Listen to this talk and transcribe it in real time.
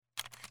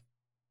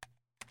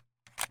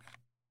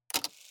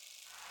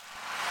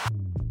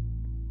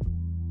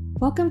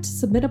Welcome to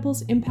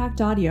Submitable's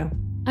Impact Audio.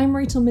 I'm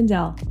Rachel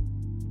Mindell.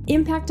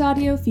 Impact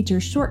Audio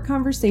features short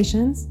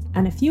conversations,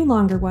 and a few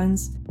longer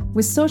ones,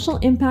 with social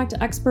impact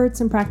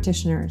experts and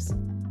practitioners.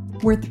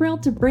 We're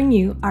thrilled to bring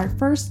you our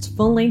first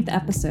full-length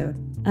episode,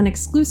 an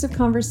exclusive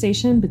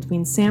conversation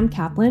between Sam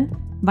Kaplan,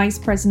 Vice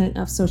President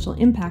of Social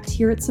Impact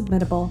here at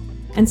Submitable,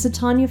 and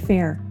Satanya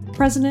Fair,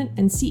 President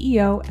and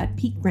CEO at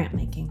Peak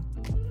Grantmaking.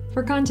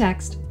 For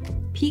context,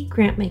 Peak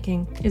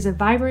Grantmaking is a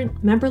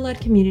vibrant,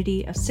 member-led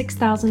community of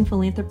 6,000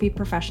 philanthropy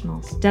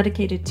professionals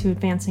dedicated to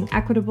advancing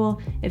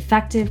equitable,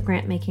 effective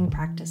grant-making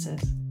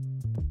practices.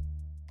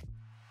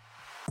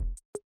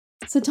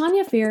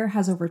 Satanya Fair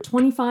has over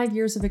 25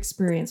 years of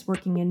experience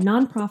working in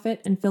nonprofit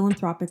and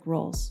philanthropic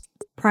roles.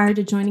 Prior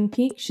to joining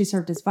Peak, she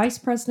served as Vice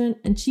President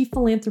and Chief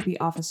Philanthropy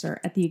Officer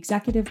at the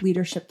Executive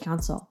Leadership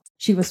Council.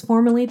 She was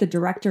formerly the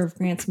Director of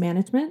Grants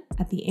Management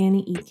at the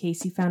Annie E.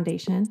 Casey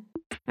Foundation,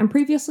 and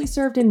previously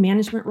served in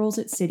management roles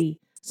at Citi,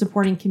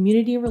 supporting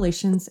community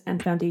relations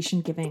and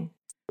foundation giving.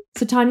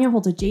 Satanya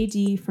holds a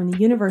JD from the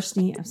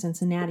University of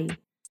Cincinnati.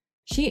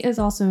 She is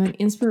also an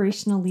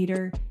inspirational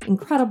leader,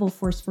 incredible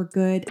force for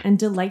good, and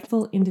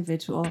delightful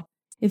individual.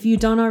 If you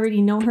don't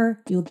already know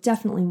her, you'll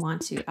definitely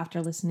want to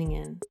after listening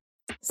in.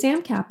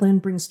 Sam Kaplan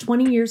brings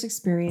 20 years'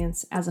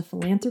 experience as a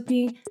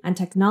philanthropy and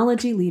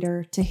technology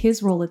leader to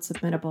his role at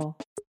Submitable.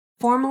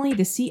 Formerly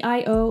the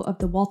CIO of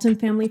the Walton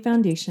Family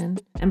Foundation,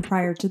 and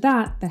prior to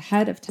that, the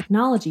head of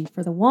technology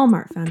for the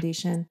Walmart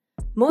Foundation.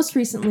 Most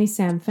recently,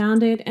 Sam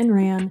founded and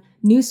ran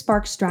New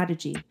Spark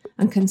Strategy,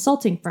 a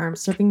consulting firm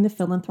serving the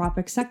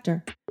philanthropic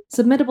sector.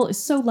 Submitable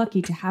is so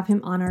lucky to have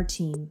him on our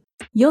team.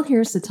 You'll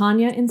hear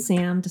Satanya and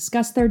Sam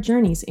discuss their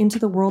journeys into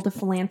the world of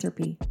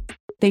philanthropy.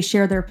 They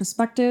share their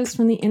perspectives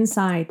from the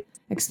inside,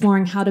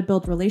 exploring how to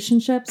build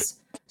relationships,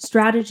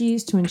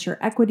 strategies to ensure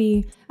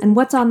equity, and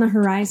what's on the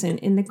horizon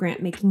in the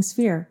grant-making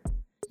sphere.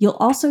 You'll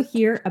also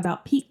hear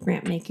about Peak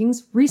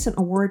Grantmaking's recent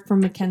award from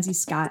Mackenzie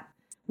Scott.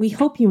 We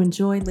hope you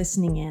enjoy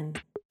listening in.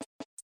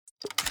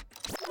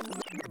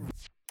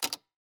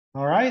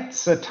 All right,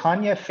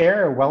 Satanya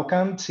Fair,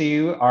 welcome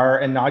to our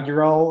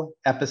inaugural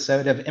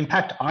episode of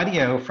Impact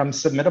Audio from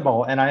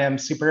Submitable, and I am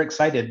super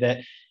excited that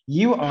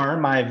you are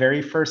my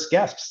very first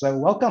guest, so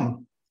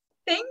welcome.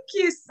 Thank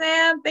you,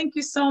 Sam. Thank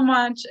you so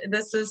much.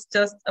 This is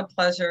just a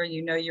pleasure.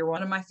 You know, you're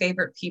one of my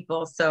favorite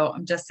people, so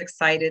I'm just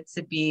excited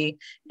to be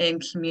in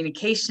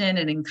communication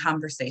and in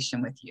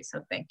conversation with you,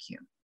 so thank you.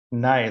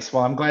 Nice.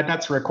 Well, I'm glad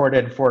that's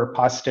recorded for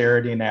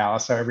posterity now,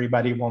 so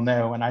everybody will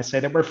know when I say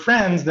that we're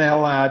friends,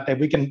 that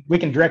we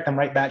can direct them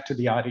right back to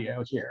the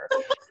audio here.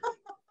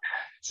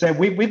 So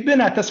we've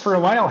been at this for a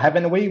while,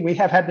 haven't we? We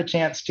have had the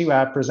chance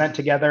to present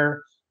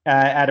together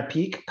at a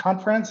Peak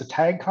conference, a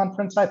TAG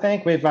conference, I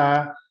think.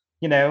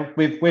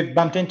 We've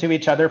bumped into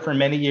each other for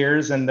many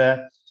years in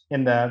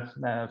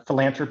the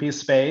philanthropy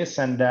space,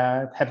 and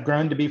have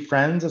grown to be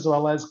friends as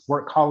well as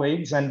work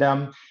colleagues. And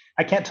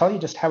I can't tell you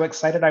just how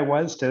excited I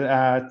was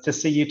to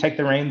see you take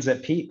the reins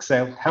at Peak.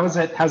 So how's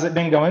it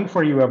been going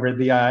for you over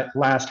the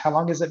how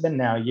long has it been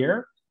now? A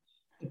year?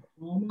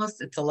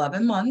 It's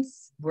 11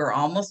 months. We're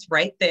almost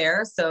right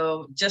there.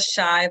 So just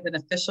shy of an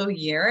official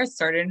year. It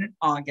started in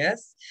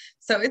August.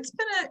 So it's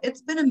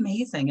been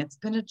amazing. It's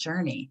been a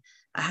journey.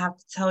 I have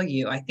to tell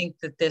you, I think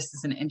that this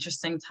is an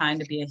interesting time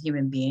to be a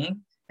human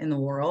being in the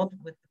world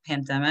with the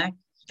pandemic.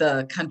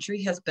 The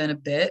country has been a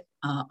bit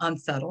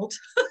unsettled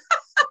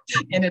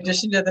in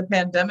addition to the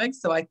pandemic.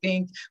 So I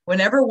think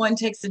whenever one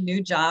takes a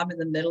new job in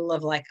the middle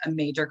of like a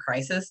major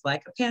crisis,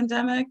 like a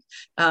pandemic,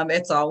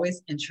 it's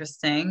always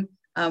interesting.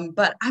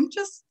 But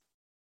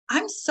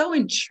I'm so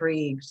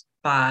intrigued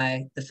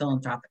by the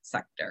philanthropic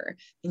sector.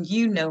 And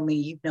you know me,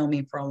 you've known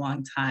me for a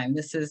long time.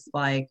 This is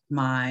like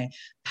my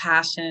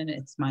passion.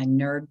 It's my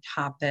nerd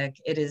topic.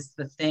 It is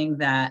the thing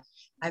that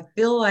I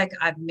feel like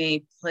I've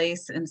made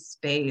place and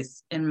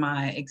space in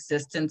my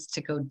existence to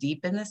go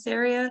deep in this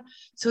area.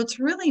 So it's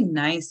really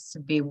nice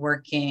to be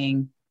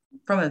working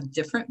from a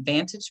different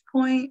vantage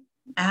point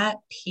at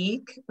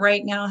Peak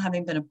right now,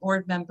 having been a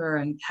board member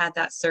and had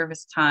that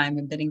service time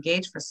and been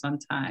engaged for some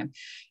time.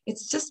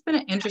 It's just been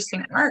an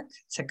interesting arc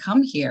to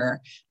come here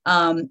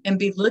and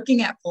be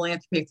looking at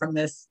philanthropy from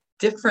this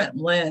different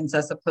lens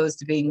as opposed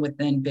to being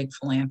within big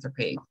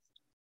philanthropy.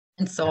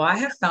 And so I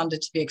have found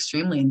it to be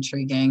extremely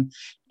intriguing,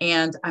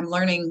 and I'm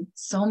learning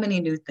so many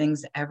new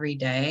things every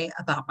day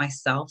about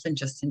myself and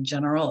just in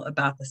general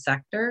about the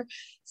sector.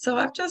 So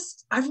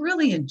I've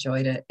really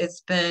enjoyed it.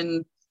 It's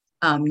been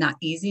not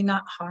easy,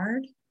 not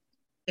hard.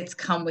 It's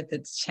come with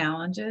its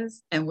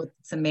challenges and with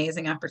its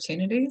amazing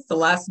opportunities. The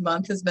last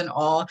month has been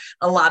a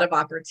lot of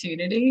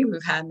opportunity.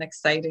 We've had an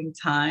exciting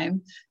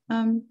time,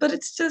 but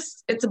it's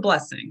a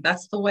blessing.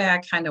 That's the way I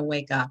kind of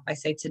wake up. I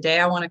say, today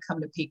I want to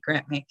come to Peak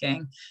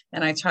Grantmaking,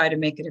 and I try to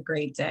make it a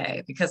great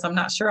day because I'm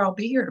not sure I'll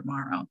be here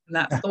tomorrow. And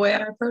that's the way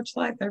I approach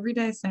life every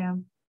day,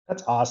 Sam.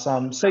 That's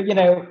awesome. So,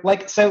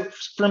 so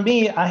for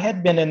me, I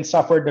had been in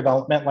software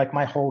development like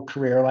my whole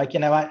career.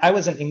 I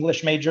was an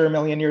English major a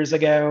million years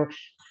ago.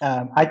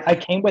 I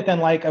came within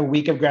like a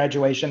week of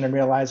graduation and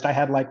realized I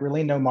had like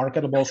really no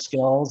marketable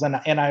skills. And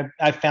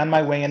I found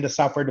my way into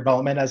software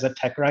development as a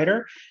tech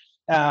writer.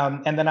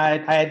 And then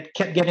I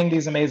kept getting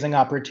these amazing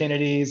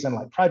opportunities and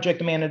like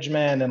project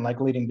management and like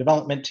leading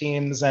development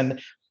teams.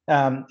 And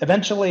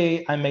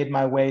eventually I made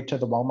my way to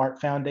the Walmart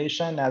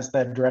Foundation as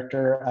the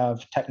director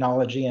of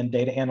technology and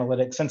data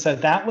analytics. And so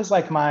that was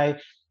like my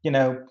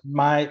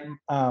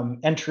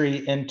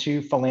entry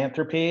into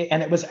philanthropy.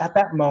 And it was at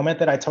that moment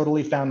that I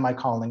totally found my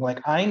calling.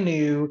 Like I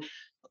knew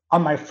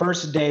on my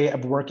first day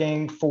of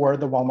working for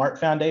the Walmart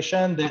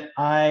Foundation that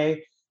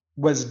I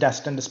was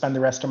destined to spend the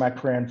rest of my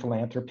career in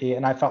philanthropy.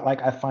 And I felt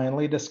like I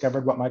finally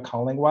discovered what my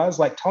calling was.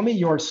 Like, tell me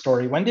your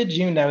story. When did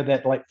you know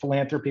that like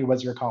philanthropy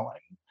was your calling?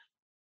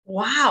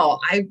 Wow.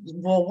 I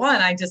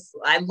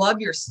love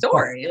your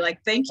story. Like,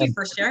 thank you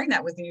for sharing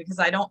that with me, because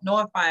I don't know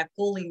if I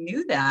fully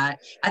knew that.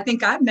 I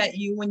think I met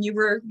you when you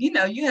were,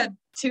 you had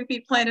 2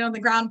 feet planted on the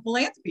ground in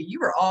philanthropy. You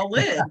were all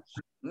in.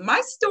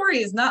 My story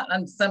is not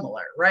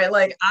unsimilar, right?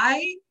 Like,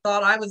 I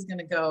thought I was going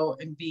to go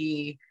and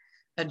be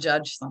a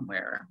judge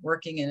somewhere,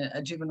 working in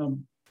a juvenile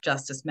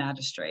justice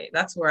magistrate.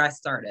 That's where I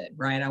started,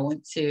 right?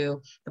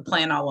 The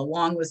plan all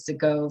along was to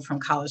go from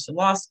college to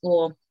law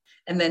school,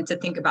 and then to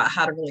think about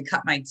how to really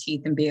cut my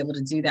teeth and be able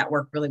to do that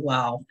work really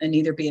well, and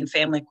either be in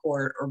family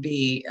court or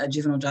be a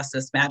juvenile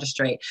justice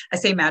magistrate. I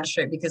say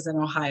magistrate because in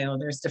Ohio,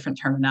 there's different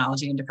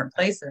terminology in different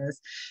places.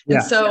 Yeah.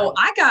 And so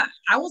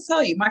I will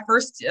tell you, my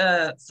first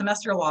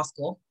semester of law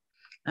school,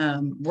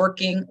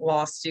 working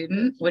law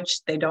student,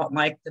 which they don't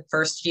like the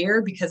first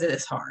year because it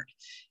is hard.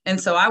 And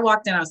so I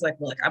walked in, I was like,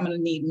 look, I'm going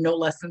to need no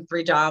less than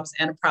 3 jobs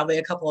and probably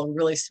a couple of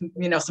really,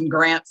 some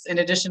grants in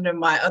addition to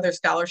my other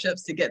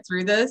scholarships to get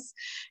through this.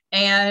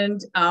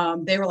 And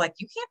they were like,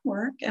 you can't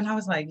work. And I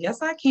was like,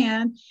 yes, I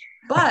can.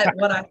 But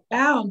what I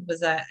found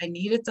was that I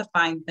needed to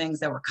find things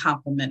that were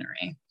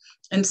complementary.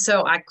 And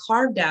so I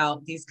carved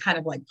out these kind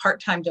of like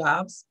part-time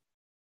jobs.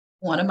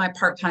 One of my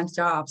part-time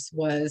jobs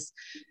was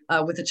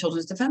with the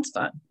Children's Defense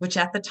Fund, which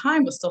at the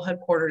time was still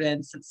headquartered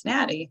in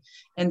Cincinnati.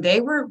 And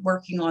they were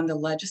working on the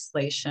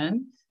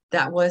legislation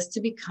that was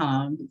to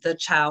become the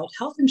child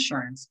health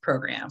insurance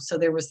program. So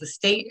there was the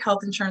state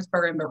health insurance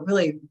program, but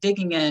really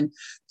digging in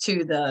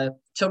to the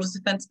Children's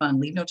Defense Fund,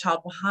 Leave No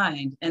Child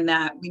Behind, and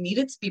that we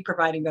needed to be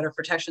providing better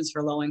protections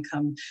for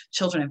low-income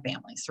children and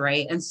families,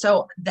 right? And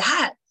so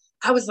that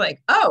I was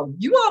like, oh,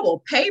 you all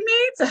will pay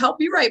me to help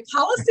you write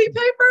policy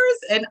papers,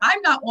 and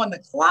I'm not on the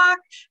clock.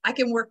 I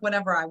can work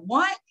whenever I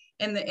want.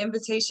 And the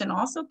invitation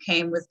also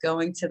came with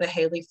going to the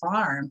Haley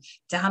Farm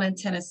down in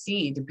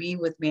Tennessee to be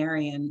with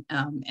Marion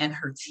and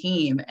her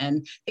team.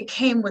 And it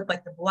came with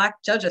like the Black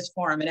Judges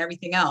Forum and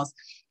everything else.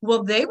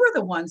 Well, they were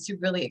the ones who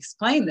really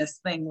explained this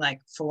thing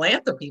like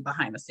philanthropy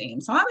behind the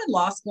scenes. So I'm in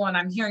law school and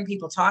I'm hearing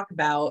people talk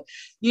about,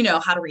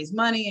 how to raise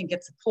money and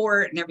get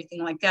support and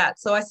everything like that.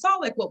 So I saw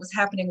like what was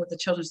happening with the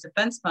Children's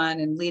Defense Fund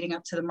and leading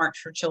up to the March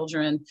for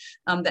Children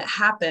that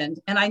happened.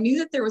 And I knew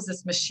that there was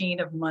this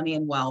machine of money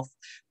and wealth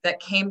that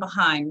came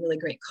behind really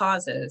great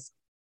causes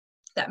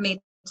that made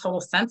total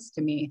sense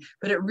to me.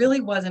 But it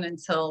really wasn't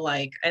until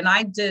like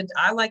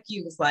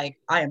was like,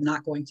 I am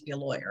not going to be a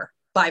lawyer.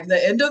 By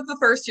the end of the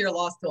first year of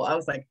law school, I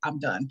was like, I'm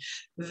done.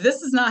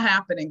 This is not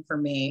happening for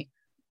me,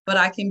 but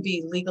I can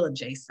be legal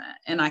adjacent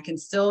and I can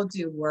still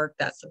do work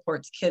that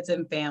supports kids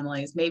and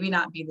families, maybe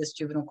not be this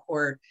juvenile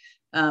court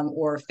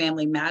or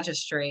family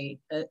magistrate,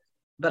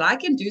 but I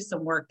can do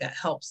some work that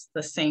helps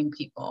the same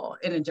people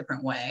in a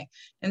different way.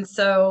 And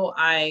so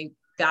I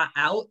got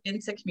out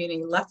into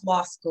community, left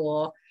law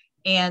school,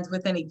 and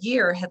within a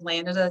year had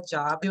landed a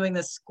job doing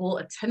the school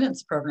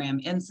attendance program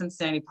in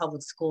Cincinnati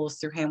Public Schools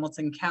through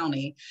Hamilton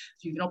County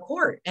Juvenile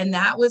Court. And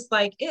that was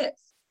like it.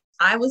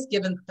 I was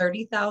given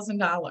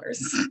 $30,000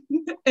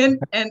 and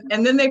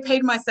then they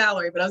paid my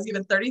salary, but I was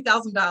given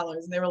 $30,000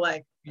 and they were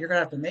like, you're going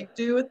to have to make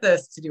do with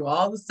this to do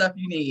all the stuff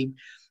you need.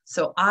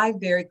 So I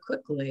very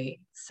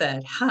quickly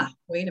said,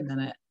 wait a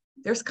minute.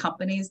 There's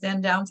companies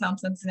in downtown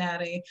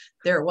Cincinnati.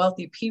 There are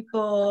wealthy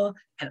people.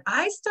 And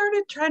I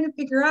started trying to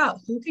figure out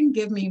who can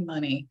give me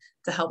money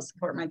to help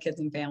support my kids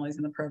and families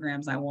in the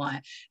programs I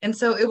want. And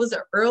so it was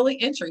an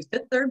early entry.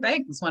 Fifth Third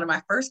Bank was one of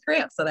my first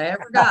grants that I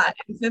ever got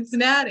in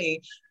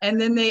Cincinnati. And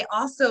then they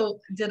also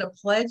did a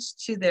pledge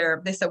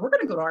they said, we're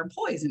going to go to our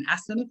employees and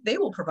ask them if they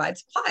will provide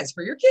supplies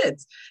for your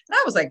kids. And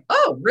I was like,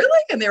 oh, really?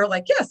 And they were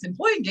like, yes,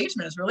 employee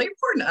engagement is really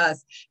important to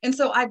us. And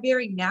so I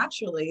very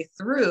naturally,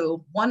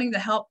 through wanting to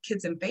help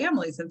kids and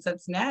families in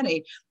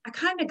Cincinnati, I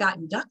kind of got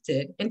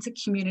inducted into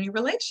community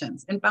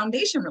relations and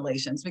foundation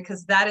relations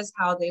because that is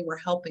how they were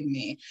helping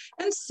me.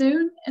 And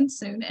soon,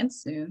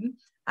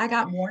 I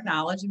got more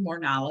knowledge.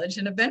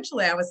 And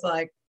eventually I was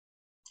like,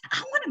 I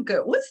want to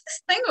go, what's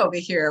this thing over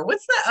here?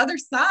 What's that other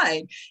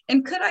side?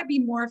 And could I be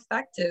more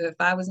effective if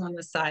I was on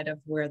the side of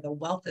where the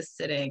wealth is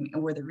sitting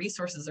and where the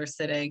resources are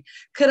sitting?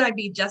 Could I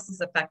be just as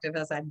effective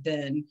as I've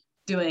been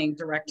doing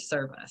direct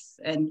service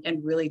and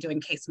really doing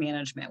case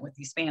management with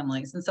these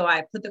families? And so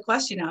I put the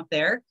question out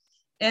there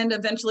And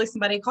eventually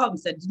somebody called and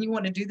said, do you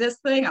want to do this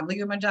thing? I'm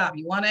leaving my job.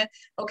 You want it?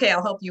 Okay,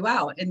 I'll help you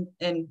out.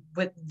 And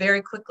with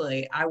very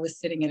quickly, I was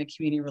sitting in a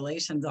community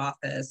relations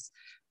office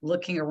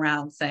looking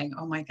around saying,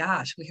 oh my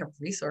gosh, we have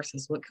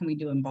resources. What can we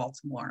do in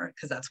Baltimore?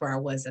 Because that's where I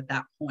was at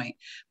that point.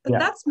 But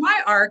that's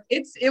my arc.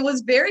 It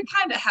was very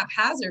kind of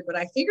haphazard, but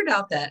I figured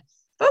out that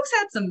folks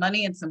had some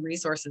money and some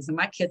resources, and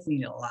my kids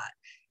needed a lot.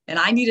 And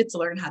I needed to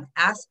learn how to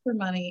ask for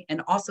money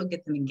and also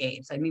get them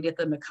engaged. I needed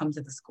them to come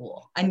to the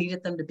school. I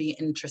needed them to be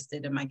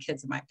interested in my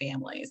kids and my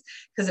families,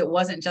 because it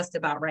wasn't just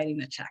about writing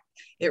the check.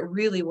 It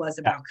really was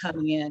about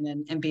coming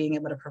in and being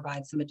able to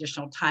provide some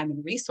additional time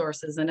and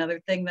resources. Another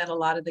thing that a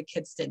lot of the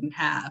kids didn't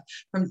have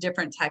from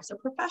different types of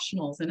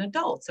professionals and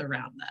adults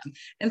around them.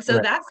 And so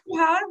that's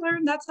how I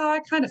learned. That's how I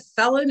kind of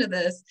fell into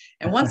this.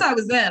 And once I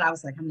was in, I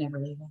was like, I'm never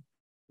leaving.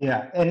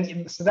 Yeah.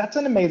 And so that's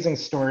an amazing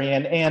story.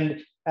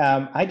 And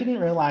I didn't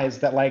realize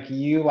that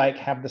you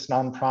have this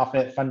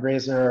nonprofit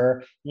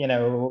fundraiser,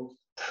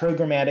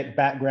 programmatic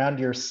background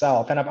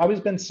yourself. And I've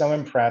always been so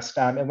impressed.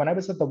 And when I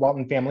was at the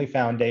Walton Family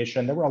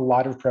Foundation, there were a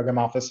lot of program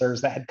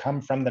officers that had come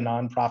from the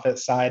nonprofit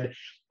side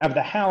of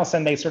the house,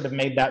 and they sort of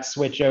made that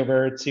switch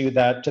over to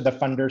the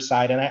funder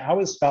side. And I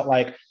always felt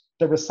like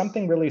there was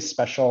something really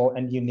special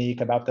and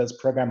unique about those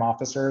program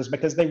officers,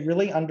 because they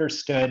really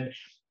understood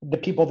the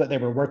people that they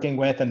were working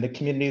with and the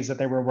communities that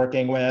they were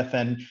working with.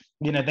 And,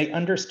 they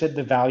understood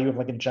the value of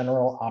a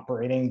general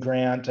operating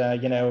grant,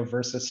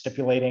 versus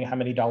stipulating how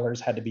many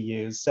dollars had to be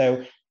used.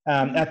 So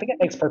I think it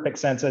makes perfect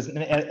sense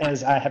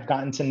as I have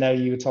gotten to know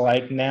you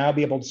to now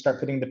be able to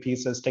start putting the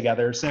pieces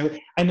together. So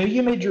I know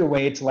you made your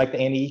way to the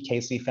Annie E.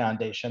 Casey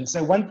Foundation.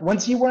 So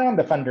once you were on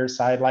the funder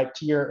side,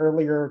 to your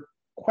earlier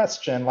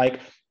question,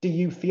 do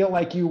you feel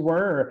like you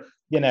were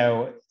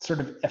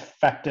sort of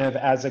effective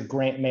as a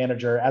grant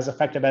manager, as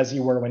effective as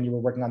you were when you were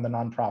working on the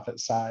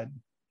nonprofit side?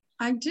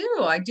 I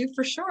do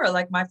for sure.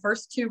 My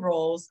first two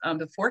roles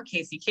before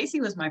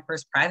Casey was my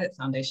first private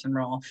foundation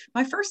role.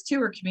 My first two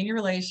were community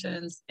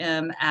relations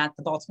at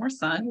the Baltimore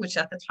Sun, which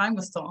at the time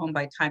was still owned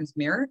by Times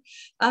Mirror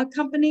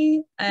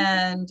company.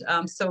 And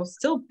so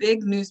still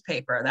big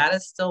newspaper. That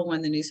is still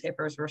when the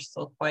newspapers were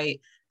still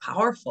quite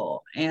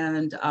powerful,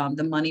 and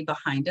the money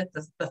behind it,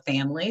 the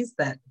families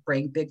that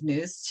bring big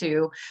news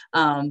to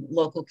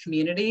local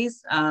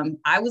communities.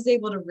 I was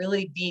able to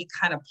really be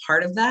kind of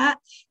part of that.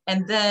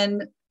 And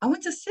then I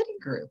went to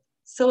Citigroup.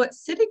 So at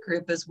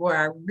Citigroup is where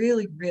I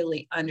really,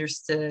 really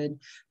understood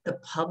the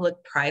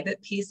public-private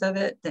piece of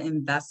it, the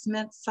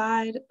investment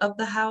side of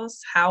the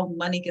house, how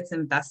money gets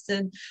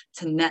invested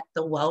to net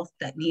the wealth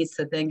that needs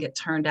to then get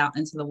turned out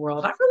into the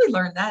world. I really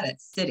learned that at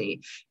Citi.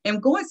 And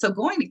going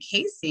to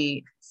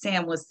Casey,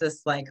 Sam, was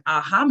this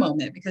aha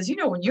moment, because,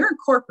 when you're in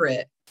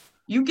corporate,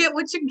 you get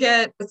what you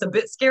get. It's a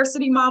bit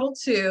scarcity model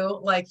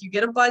too. You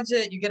get a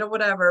budget, you get a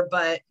whatever,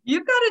 but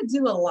you've got to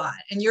do a lot.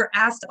 And you're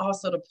asked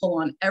also to pull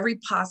on every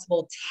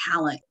possible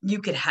talent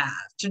you could have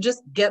to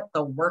just get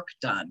the work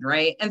done,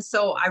 right? And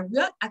so I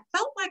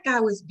felt like I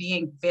was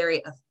being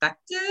very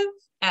effective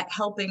at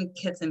helping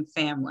kids and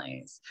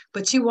families,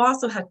 but you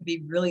also have to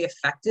be really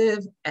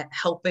effective at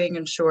helping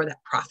ensure that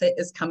profit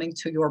is coming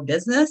to your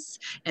business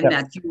and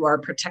that you are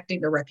protecting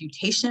the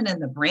reputation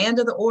and the brand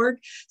of the org.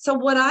 So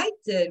what I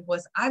did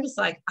was I was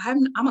like,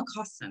 I'm a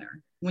cost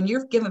center. When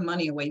you're giving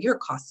money away, you're a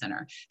cost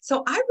center.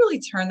 So I really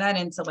turned that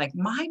into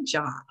my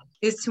job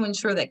is to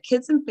ensure that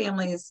kids and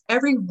families,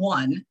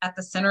 everyone at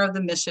the center of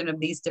the mission of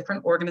these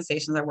different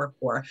organizations I work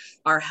for,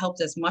 are helped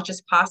as much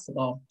as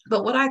possible.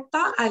 But what I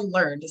thought I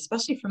learned,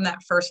 especially from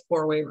that first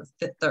four-way with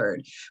Fifth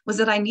Third, was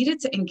that I needed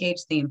to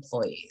engage the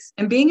employees.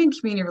 And being in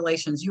community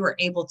relations, you are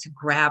able to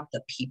grab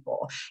the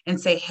people and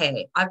say,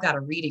 hey, I've got a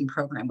reading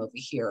program over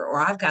here, or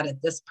I've got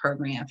this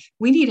program.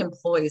 We need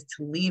employees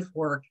to leave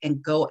work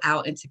and go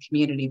out into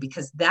community,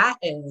 because that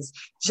is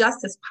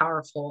just as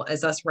powerful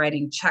as us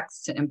writing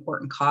checks to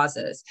important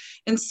causes.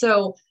 And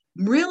so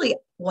really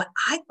what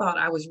I thought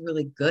I was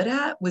really good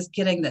at was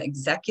getting the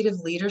executive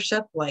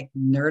leadership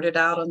nerded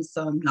out on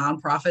some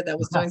nonprofit that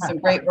was doing some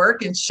great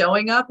work and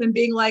showing up and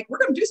being like, we're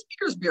going to do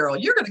Speakers Bureau.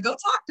 You're going to go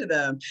talk to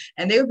them.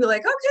 And they would be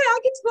like, okay, I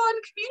get to go out in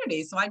the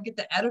community. So I'd get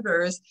the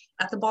editors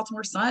at the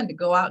Baltimore Sun to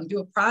go out and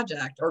do a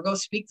project or go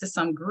speak to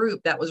some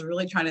group that was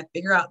really trying to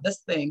figure out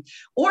this thing.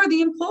 Or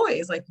the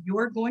employees,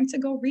 you're going to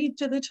go read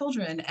to the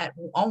children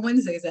on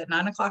Wednesdays at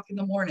 9:00 in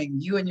the morning.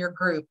 You and your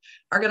group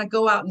are going to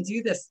go out and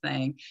do this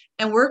thing.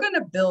 And we're going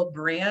to build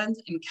brand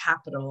and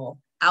capital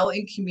out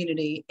in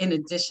community in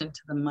addition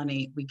to the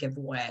money we give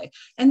away.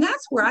 And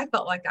that's where I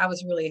felt like I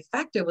was really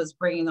effective, was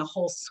bringing a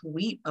whole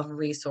suite of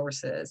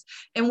resources.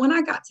 And when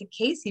I got to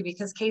Casey,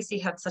 because Casey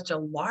had such a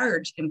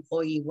large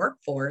employee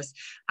workforce,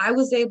 I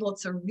was able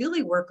to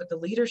really work with the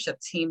leadership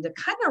team to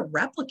kind of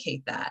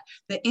replicate that.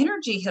 The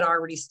energy had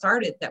already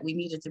started that we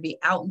needed to be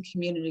out in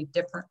community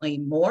differently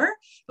more,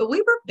 but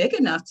we were big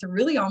enough to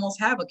really almost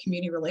have a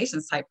community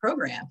relations type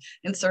program.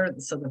 And so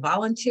the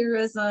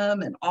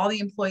volunteerism and all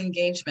the employee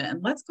engagement,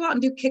 and let's go out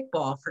and do do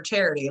kickball for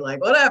charity,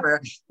 like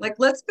whatever. Like,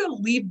 let's go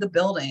leave the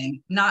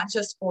building, not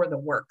just for the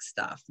work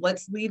stuff.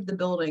 Let's leave the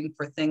building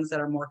for things that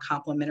are more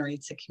complementary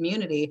to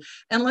community.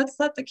 And let's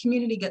let the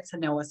community get to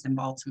know us in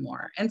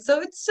Baltimore. And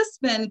so it's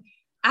just been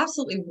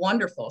absolutely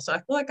wonderful. So I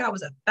feel like I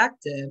was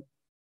effective,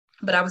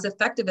 but I was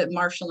effective at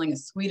marshaling a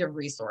suite of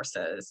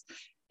resources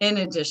in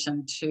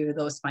addition to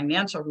those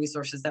financial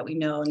resources that we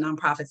know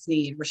nonprofits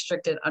need,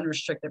 restricted,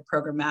 unrestricted,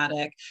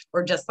 programmatic,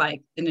 or just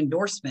like an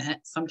endorsement,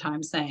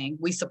 sometimes saying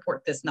we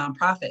support this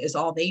nonprofit is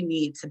all they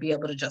need to be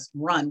able to just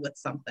run with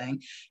something.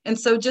 And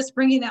so just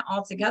bringing that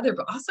all together,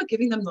 but also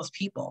giving them those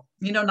people.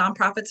 You know,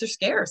 nonprofits are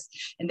scarce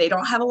and they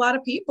don't have a lot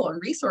of people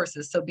and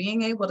resources. So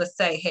being able to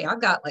say, hey,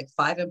 I've got like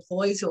 5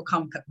 employees who will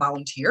come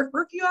volunteer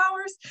for a few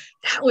hours,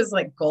 that was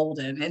like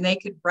golden. And they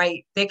could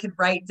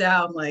write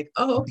down like,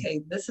 oh,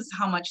 okay, this is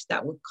how much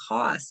that would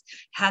cost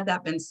had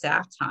that been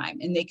staff time,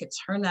 and they could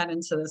turn that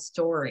into the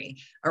story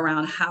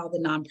around how the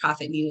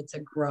nonprofit needed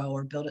to grow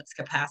or build its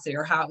capacity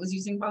or how it was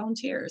using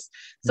volunteers.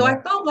 So I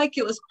felt like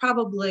it was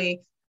probably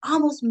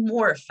almost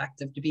more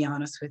effective, to be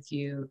honest with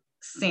you,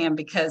 Sam,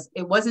 because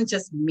it wasn't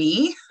just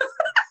me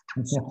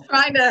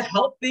trying to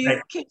help these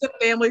kids and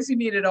families who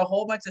needed a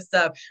whole bunch of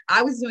stuff.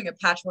 I was doing a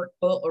patchwork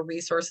quilt of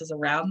resources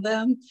around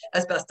them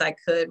as best I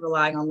could,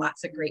 relying on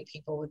lots of great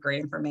people with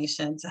great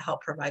information to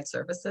help provide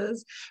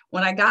services.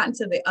 When I got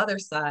into the other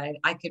side,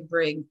 I could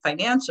bring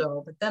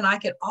financial, but then I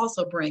could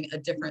also bring a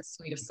different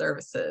suite of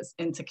services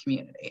into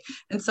community.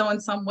 And so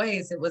in some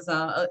ways, it was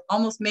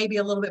almost maybe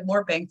a little bit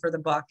more bang for the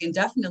buck, and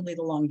definitely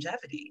the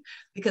longevity,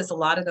 because a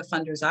lot of the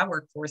funders I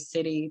work for,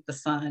 City, The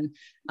Sun,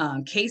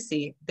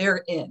 Casey,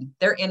 they're in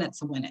it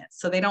to win it.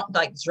 So they don't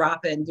like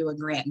drop in, do a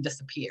grant and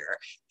disappear.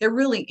 They're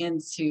really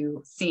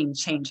into seeing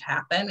change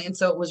happen. And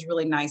so it was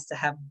really nice to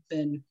have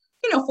been,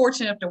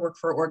 fortunate enough to work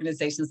for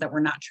organizations that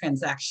were not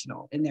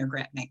transactional in their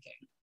grant making.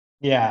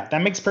 Yeah,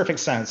 that makes perfect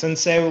sense. And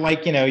so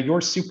your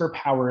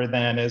superpower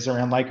then is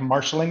around like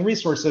marshaling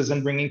resources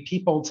and bringing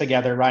people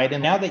together, right?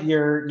 And now that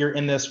you're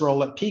in this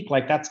role at Peak,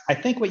 like that's, I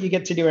think, what you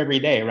get to do every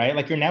day, right?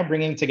 Like you're now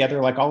bringing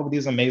together like all of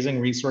these amazing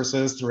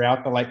resources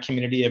throughout the like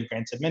community of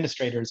grants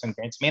administrators and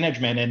grants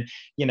management and,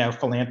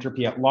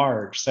 philanthropy at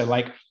large. So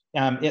like,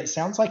 it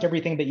sounds like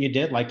everything that you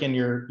did, like in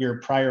your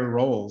prior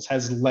roles,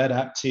 has led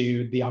up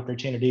to the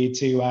opportunity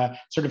to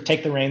sort of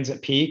take the reins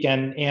at Peak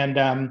and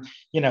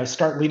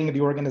start leading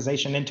the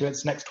organization into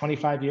its next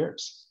 25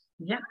 years.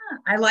 Yeah,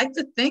 I like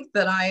to think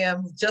that I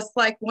am just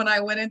like when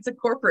I went into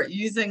corporate,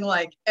 using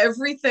like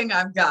everything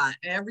I've got,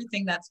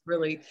 everything that's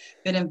really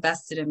been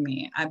invested in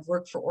me. I've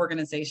worked for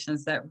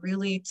organizations that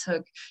really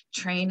took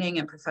training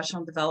and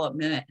professional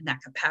development and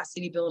that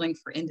capacity building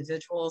for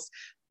individuals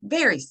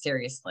very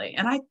seriously.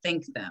 And I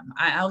thank them.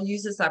 I'll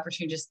use this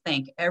opportunity to just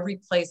thank every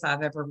place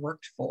I've ever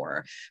worked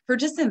for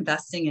just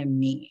investing in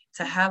me,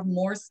 to have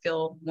more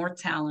skill, more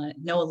talent,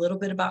 know a little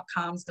bit about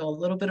comms, know a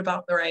little bit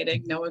about the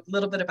writing, know a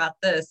little bit about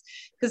this.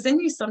 Because then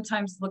you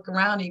sometimes look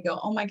around and you go,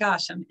 oh my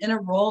gosh, I'm in a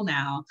role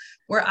now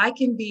where I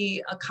can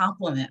be a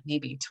complement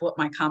maybe to what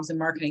my comms and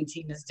marketing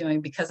team is doing,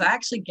 because I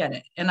actually get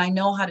it. And I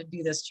know how to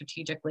do this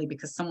strategically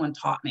because someone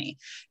taught me.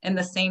 And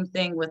the same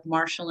thing with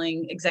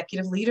marshaling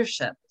executive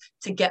leadership,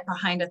 to get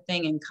behind a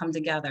thing and come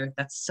together.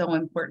 That's so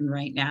important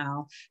right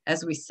now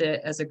as we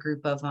sit as a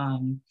group of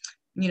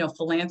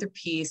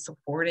philanthropy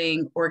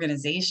supporting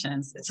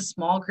organizations. It's a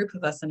small group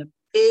of us in a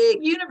big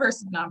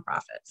universe of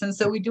nonprofits. And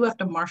so we do have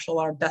to marshal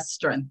our best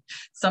strength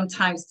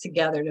sometimes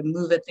together to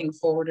move a thing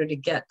forward or to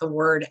get the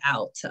word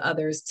out to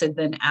others to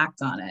then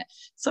act on it.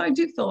 So I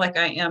do feel like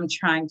I am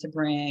trying to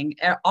bring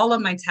all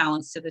of my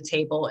talents to the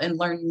table and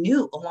learn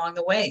new along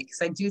the way.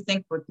 Because I do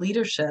think with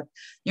leadership,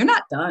 you're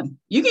not done.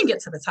 You can get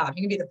to the top.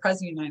 You can be the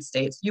president of the United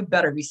States. You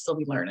better still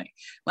be learning.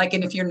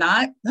 And if you're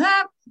not,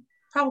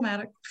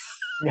 problematic.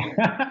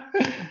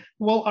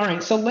 Well, all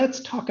right. So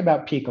let's talk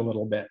about Peak a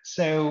little bit.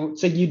 So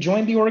you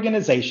joined the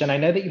organization. I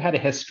know that you had a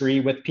history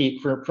with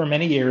Peak for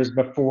many years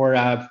before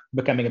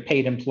becoming a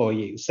paid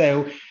employee.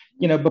 So,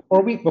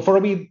 before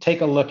we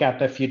take a look at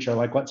the future,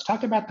 like let's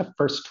talk about the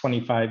first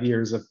 25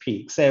 years of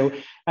Peak. So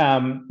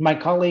my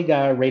colleague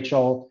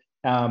Rachel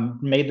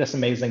made this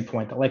amazing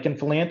point that like in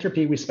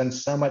philanthropy, we spend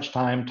so much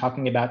time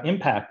talking about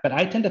impact, but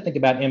I tend to think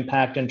about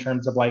impact in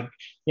terms of like,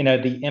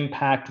 the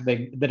impact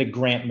that a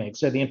grant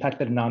makes or the impact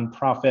that a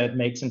nonprofit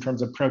makes in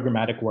terms of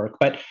programmatic work.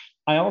 But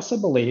I also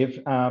believe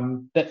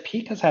that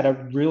Peak has had a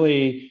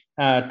really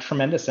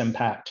tremendous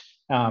impact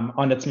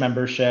on its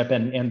membership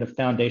and the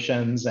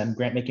foundations and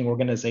grant making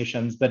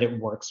organizations that it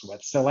works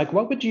with. So like,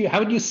 how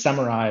would you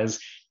summarize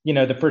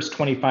the first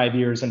 25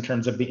 years in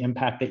terms of the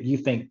impact that you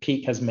think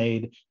Peak has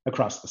made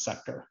across the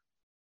sector?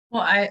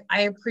 Well,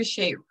 I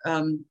appreciate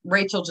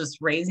Rachel just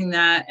raising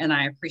that. And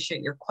I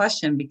appreciate your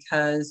question,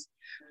 because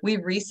we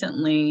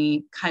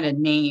recently kind of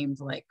named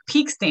like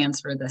Peak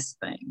stands for this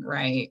thing,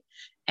 right?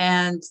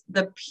 And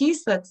the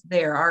piece that's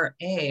there,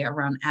 RA,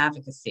 around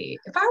advocacy.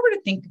 If I were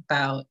to think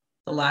about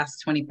the last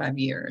 25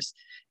 years,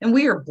 and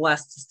we are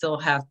blessed to still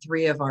have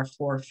 3 of our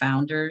 4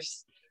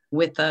 founders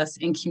with us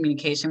in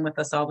communication with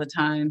us all the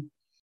time.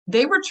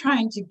 They were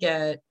trying to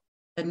get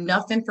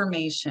enough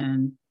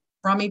information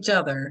from each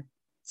other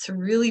to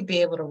really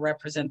be able to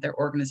represent their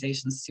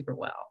organizations super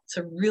well,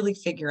 to really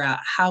figure out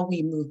how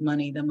we move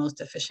money the most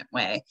efficient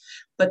way.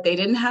 But they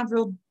didn't have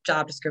real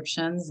job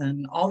descriptions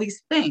and all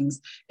these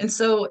things. And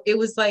so it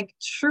was like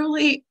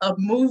truly a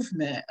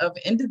movement of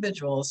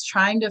individuals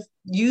trying to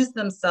use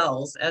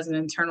themselves as an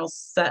internal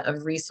set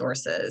of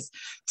resources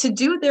to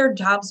do their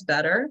jobs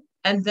better,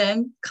 and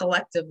then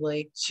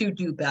collectively to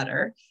do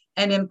better,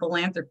 and in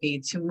philanthropy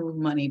to move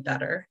money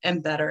better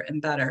and better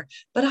and better.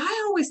 But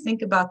I always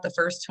think about the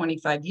first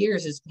 25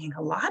 years as being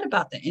a lot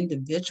about the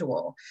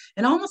individual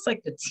and almost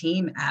like the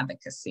team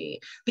advocacy,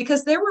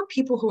 because there were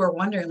people who are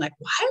wondering, like,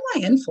 why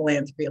am I in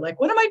philanthropy? Like,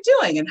 what am I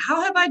doing? And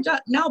how have I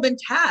now been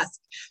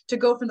tasked to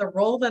go from the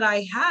role that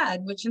I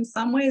had, which in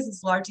some ways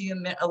is largely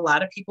a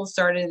lot of people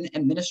started in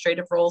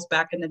administrative roles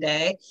back in the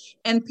day,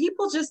 and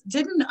people just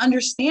didn't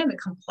understand the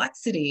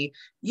complexity.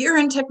 You're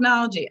in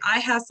technology. I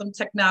have some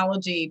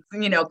technology,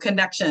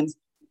 connections.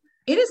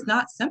 It is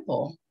not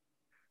simple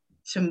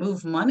to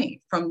move money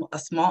from a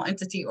small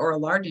entity or a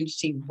large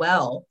entity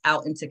well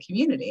out into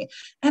community.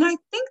 And I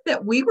think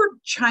that we were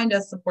trying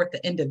to support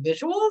the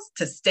individuals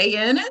to stay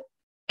in it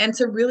and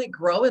to really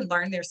grow and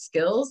learn their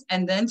skills.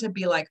 And then to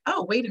be like,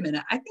 oh, wait a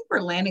minute, I think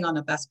we're landing on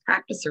a best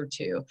practice or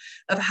two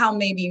of how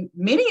maybe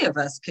many of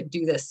us could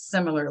do this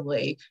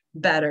similarly,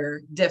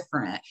 better,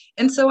 different.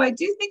 And so I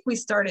do think we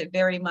started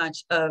very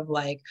much of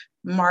like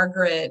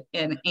Margaret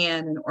and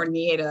Anne and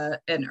Ornita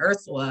and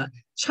Ursula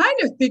trying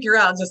to figure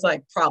out just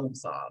like problem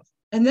solve.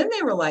 And then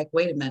they were like,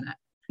 wait a minute,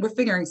 we're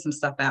figuring some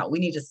stuff out. We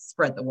need to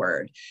spread the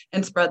word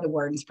and spread the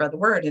word and spread the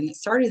word. And it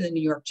started in the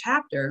New York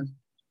chapter.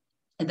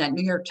 And that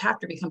New York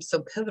chapter becomes so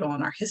pivotal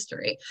in our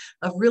history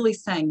of really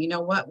saying, you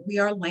know what, we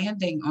are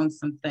landing on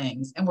some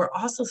things, and we're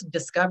also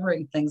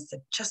discovering things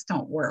that just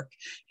don't work.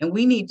 And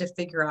we need to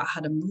figure out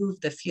how to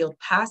move the field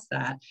past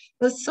that.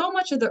 But so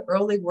much of the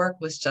early work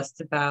was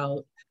just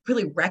about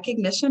really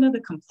recognition of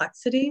the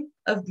complexity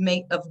of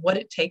what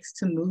it takes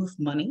to move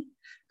money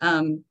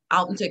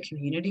out into a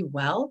community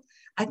well.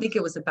 I think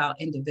it was about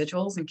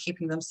individuals and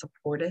keeping them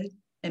supported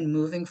and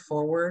moving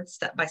forward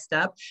step by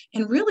step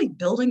and really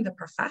building the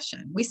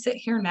profession. We sit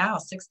here now,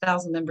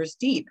 6,000 members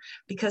deep,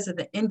 because of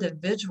the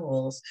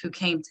individuals who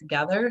came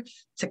together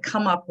to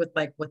come up with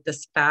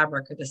this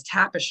fabric or this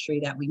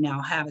tapestry that we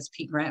now have as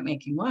peak grant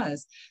making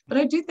was. But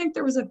I do think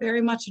there was a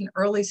very much an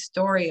early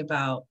story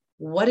about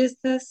what is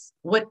this?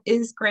 What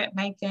is grant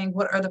making?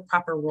 What are the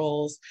proper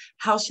roles?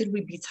 How should we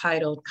be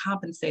titled,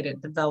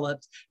 compensated,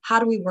 developed? How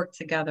do we work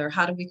together?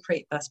 How do we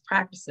create best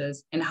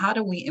practices? And how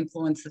do we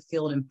influence the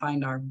field and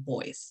find our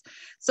voice?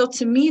 So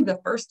to me,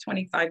 the first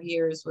 25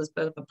 years was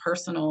both a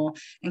personal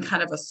and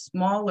kind of a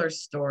smaller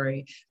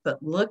story,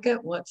 but look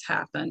at what's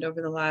happened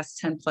over the last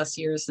 10 plus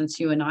years since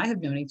you and I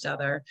have known each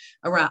other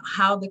around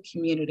how the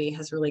community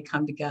has really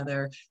come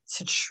together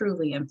to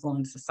truly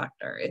influence the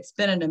sector. It's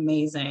been an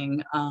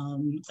amazing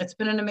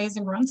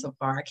run so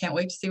far. I can't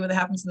wait to see what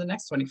happens in the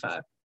next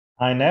 25.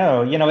 I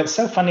know, it's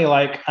so funny,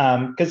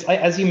 because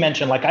as you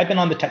mentioned, I've been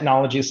on the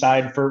technology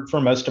side for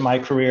most of my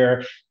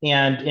career.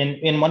 And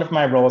in one of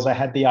my roles, I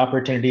had the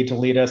opportunity to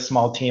lead a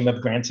small team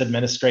of grants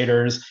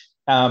administrators.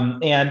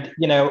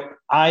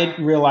 I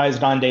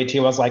realized on day 2,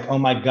 I was like, oh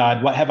my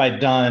God, what have I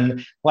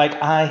done?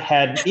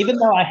 Even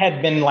though I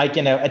had been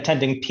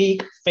attending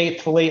Peak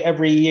faithfully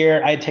every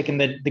year, I had taken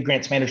the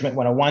Grants Management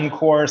 101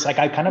 course.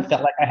 I kind of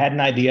felt like I had an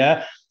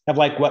idea of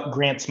what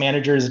grants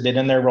managers did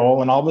in their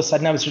role. And all of a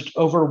sudden I was just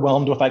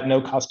overwhelmed with no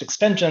cost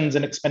extensions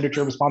and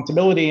expenditure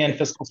responsibility and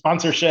fiscal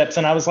sponsorships.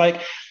 And I was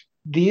like,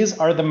 these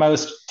are the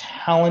most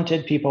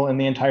talented people in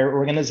the entire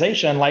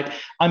organization.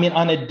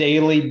 On a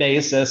daily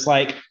basis,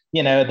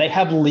 they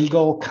have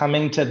legal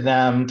coming to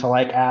them to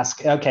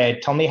ask, okay,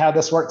 tell me how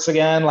this works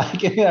again.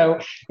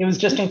 It was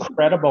just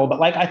incredible.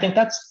 But I think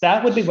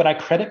that would be what I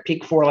credit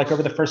Peak for,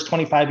 over the first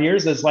 25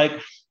 years is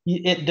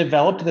it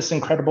developed this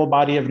incredible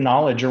body of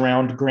knowledge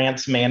around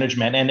grants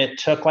management. And it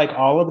took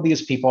all of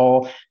these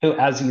people who,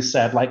 as you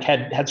said,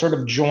 had sort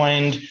of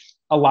joined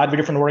a lot of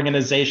different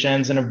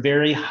organizations in a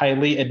very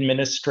highly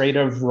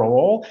administrative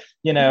role,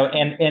 and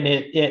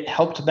it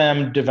helped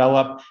them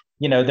develop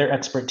their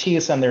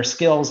expertise and their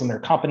skills and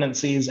their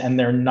competencies and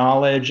their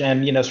knowledge,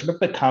 and sort of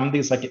become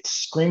these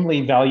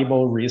extremely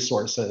valuable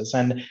resources.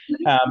 And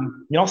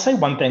I'll say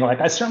one thing,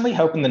 I certainly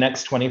hope in the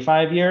next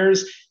 25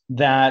 years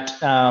that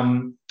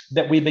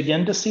that we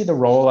begin to see the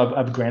role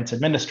of grants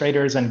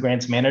administrators and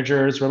grants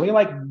managers really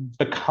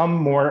become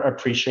more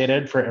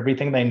appreciated for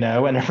everything they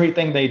know and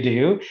everything they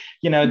do,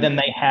 than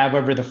they have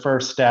over the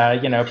first,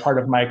 part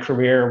of my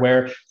career,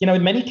 where,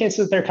 in many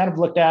cases they're kind of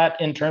looked at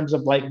in terms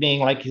of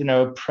being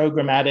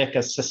programmatic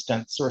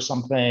assistants or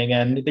something.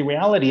 And the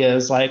reality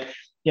is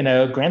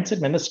grants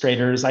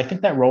administrators, I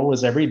think that role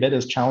is every bit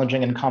as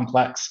challenging and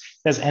complex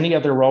as any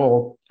other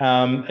role,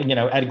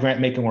 at a grant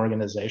making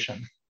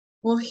organization.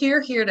 Well,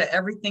 here to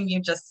everything you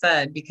just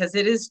said, because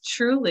it is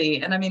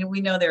truly, and I mean,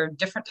 we know there are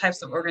different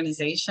types of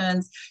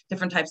organizations,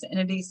 different types of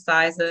entities,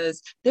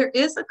 sizes. There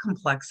is a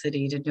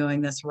complexity to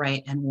doing this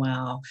right and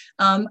well.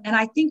 And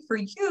I think for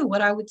you,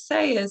 what I would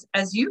say is,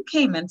 as you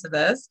came into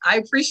this, I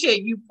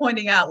appreciate you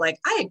pointing out, like,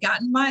 I had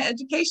gotten my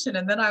education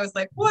and then I was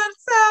like,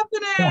 what's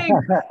happening?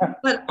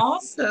 But Yeah.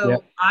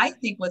 also, I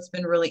think what's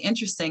been really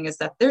interesting is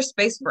that there's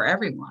space for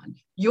everyone.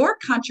 Your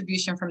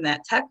contribution from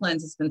that tech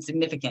lens has been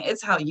significant.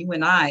 It's how you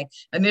and I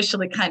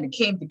initially kind of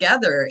came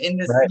together in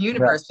this Right.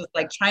 universe, was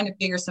like trying to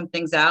figure some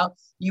things out.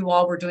 You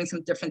all were doing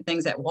some different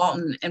things at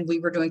Walton, and we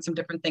were doing some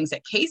different things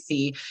at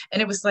Casey.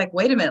 And it was like,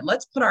 wait a minute,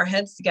 let's put our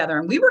heads together.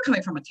 And we were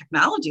coming from a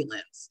technology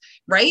lens,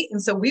 right?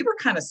 And so we were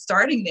kind of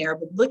starting there,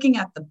 but looking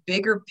at the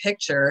bigger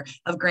picture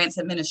of grants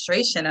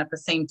administration at the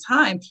same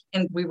time.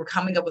 And we were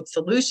coming up with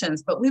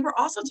solutions, but we were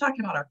also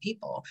talking about our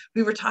people.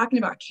 We were talking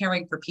about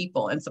caring for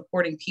people and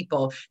supporting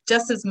people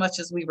just as much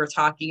as we were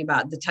talking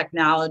about the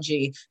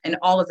technology and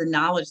all of the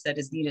knowledge that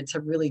is needed to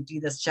really do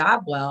this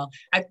job well.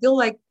 I feel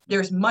like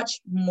there's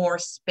much more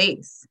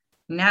space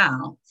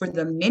now for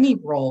the many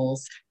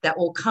roles that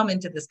will come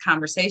into this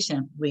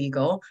conversation: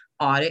 legal,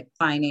 audit,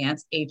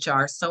 finance,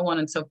 HR, so on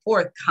and so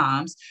forth,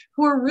 comms,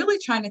 who are really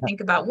trying to think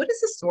about, what is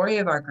the story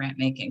of our grant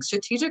making?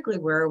 Strategically,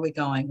 where are we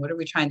going? What are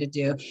we trying to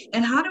do?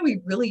 And how do we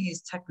really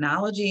use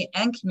technology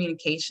and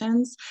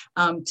communications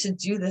to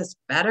do this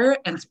better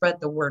and spread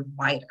the word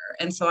wider?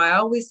 And so I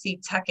always see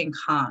tech and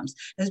comms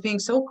as being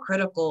so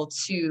critical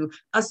to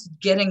us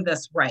getting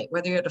this right,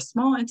 whether you're at a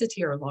small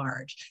entity or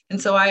large. And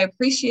so I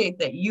appreciate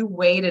that you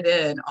waded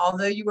in,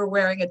 although you were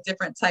wearing a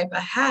different type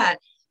of hat,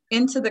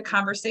 into the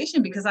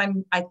conversation, because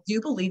I do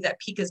believe that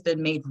Peak has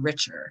been made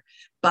richer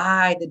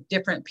by the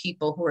different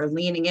people who are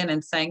leaning in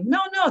and saying,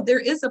 no, there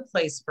is a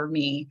place for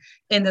me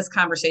in this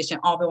conversation.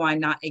 Although I'm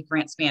not a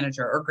grants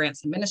manager or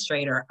grants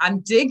administrator,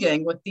 I'm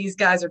digging what these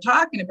guys are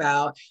talking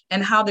about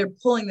and how they're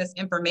pulling this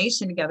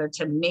information together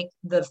to make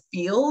the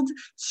field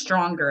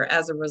stronger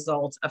as a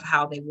result of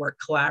how they work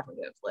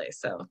collaboratively.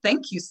 So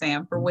thank you,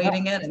 Sam, for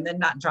wading in and then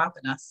not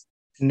dropping us.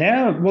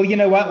 No, well, you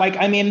know what? Like,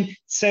 I mean,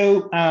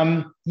 so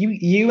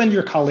you and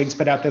your colleagues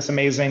put out this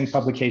amazing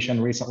publication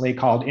recently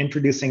called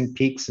 "Introducing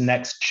Peak's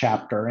Next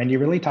Chapter," and you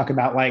really talk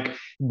about like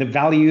the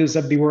values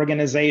of the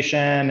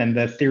organization and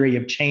the theory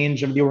of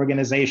change of the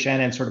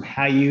organization, and sort of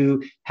how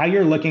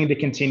you're looking to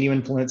continue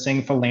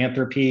influencing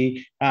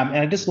philanthropy. And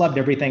I just loved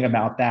everything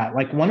about that.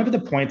 Like, one of the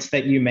points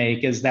that you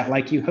make is that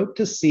like you hope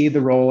to see the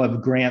role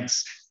of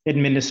grants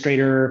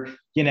administrator,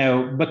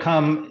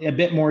 become a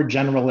bit more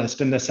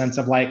generalist in the sense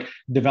of like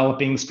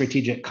developing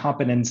strategic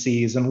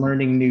competencies and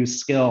learning new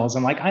skills.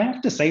 And like, I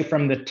have to say,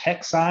 from the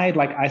tech side,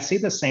 like I see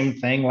the same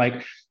thing.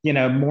 Like,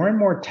 more and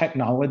more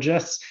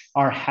technologists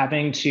are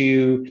having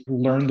to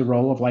learn the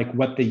role of like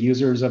what the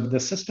users of the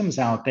systems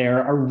out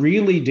there are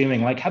really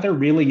doing, like how they're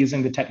really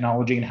using the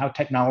technology and how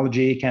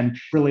technology can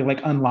really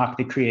like unlock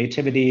the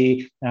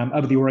creativity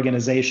of the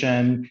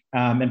organization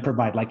and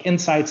provide like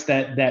insights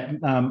that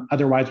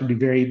otherwise would be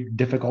very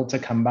difficult to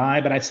come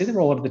by. But I see the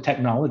role of the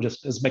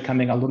technologist as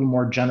becoming a little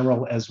more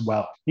general as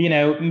well.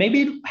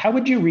 Maybe how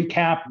would you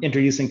recap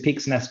introducing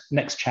Peak's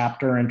next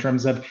chapter in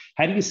terms of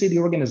how do you see the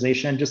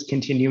organization just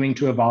continuing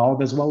to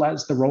evolve, as well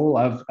as the role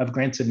of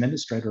grants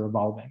administrator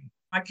evolving?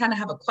 I kind of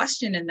have a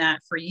question in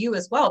that for you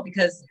as well,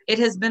 because it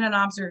has been an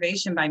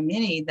observation by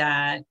many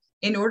that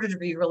in order to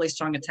be really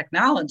strong in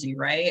technology,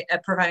 right,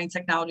 at providing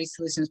technology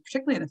solutions,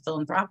 particularly in the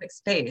philanthropic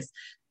space,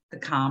 the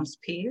comms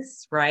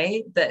piece,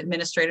 right, the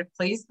administrative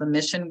piece, the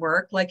mission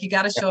work, like you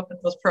got to show up at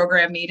those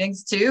program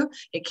meetings too.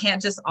 It can't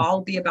just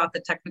all be about the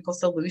technical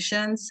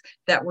solutions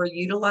that we're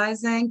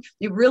utilizing.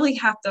 You really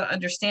have to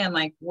understand,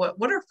 like,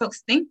 what are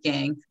folks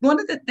thinking? One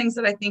of the things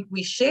that I think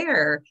we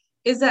share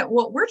is that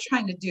what we're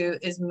trying to do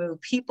is move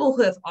people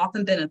who have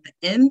often been at the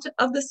end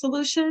of the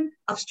solution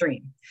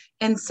upstream.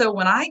 And so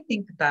when I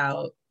think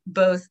about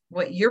both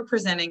what you're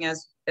presenting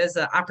as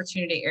an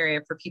opportunity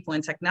area for people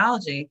in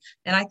technology,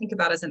 and I think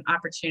about as an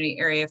opportunity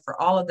area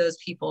for all of those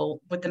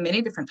people with the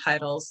many different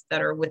titles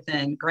that are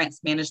within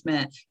grants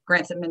management,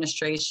 grants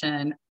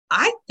administration,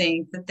 I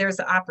think that there's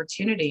an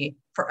opportunity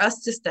for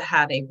us just to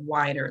have a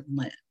wider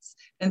lens.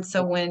 And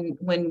so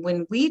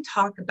when we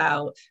talk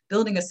about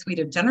building a suite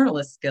of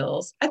generalist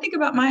skills, I think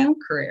about my own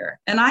career.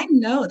 And I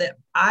know that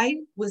I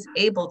was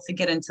able to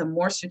get into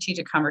more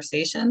strategic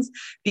conversations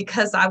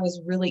because I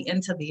was really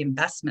into the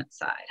investment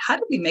side. How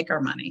did we make our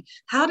money?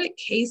 How did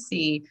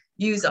Casey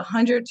use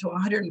 $100 to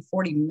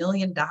 $140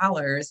 million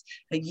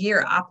a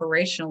year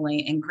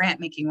operationally and grant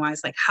making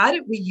wise? Like, how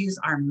did we use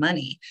our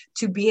money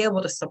to be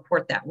able to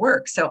support that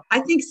work? So I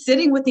think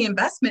sitting with the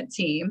investment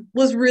team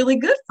was really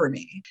good for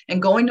me,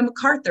 and going to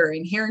MacArthur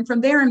and hearing from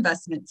their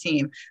investment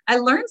team, I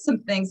learned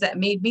some things that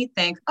made me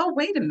think, oh,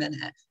 wait a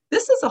minute.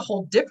 This is a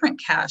whole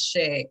different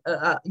cachet,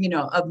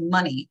 of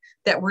money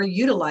that we're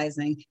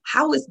utilizing.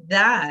 How is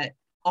that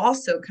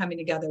also coming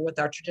together with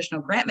our traditional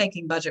grant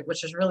making budget,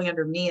 which is really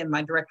under me and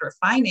my director of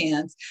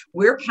finance?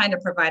 We're kind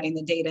of providing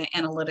the data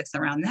analytics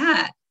around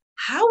that.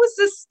 How is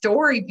this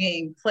story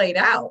being played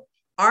out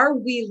are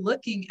we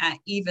looking at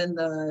even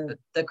the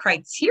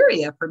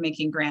criteria for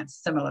making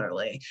grants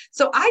similarly?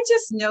 So I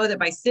just know that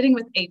by sitting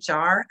with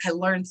HR, I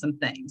learned some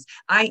things,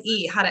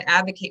 i.e., how to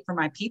advocate for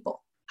my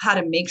people, how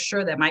to make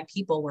sure that my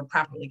people were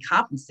properly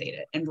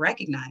compensated and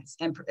recognized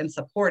and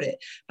supported.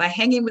 By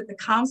hanging with the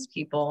comms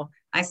people,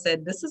 I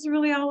said, this is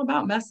really all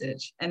about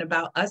message and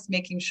about us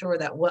making sure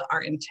that what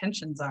our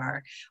intentions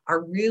are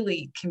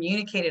really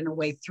communicated in a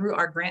way through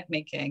our grant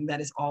making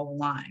that is all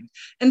aligned.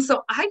 And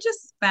so I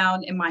just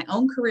found in my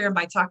own career,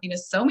 by talking to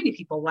so many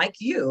people like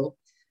you,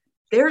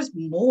 there's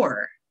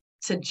more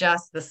to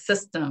just the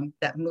system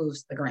that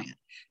moves the grant.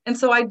 And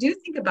so I do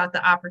think about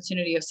the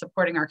opportunity of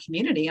supporting our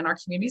community, and our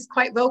community is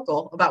quite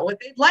vocal about what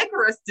they'd like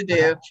for us to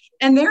do.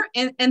 And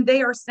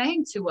they are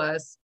saying to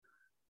us,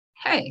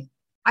 hey,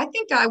 I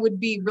think I would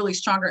be really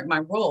stronger at my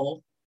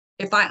role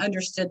if I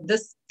understood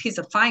this piece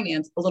of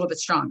finance a little bit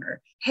stronger.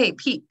 Hey,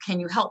 Pete, can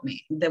you help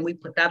me? And then we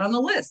put that on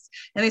the list.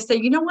 And they say,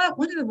 you know what?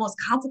 One of the most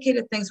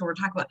complicated things when we're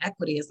talking about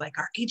equity is like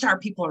our HR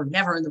people are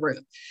never in the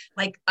room.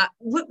 Like,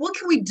 what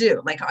can we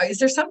do? Like, is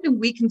there something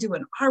we can do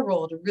in our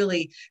role to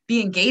really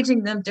be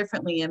engaging them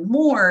differently and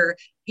more,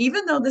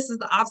 even though this is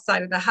the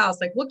offside of the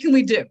house? Like, what can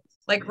we do?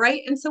 Like,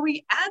 right. And so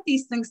we add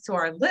these things to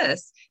our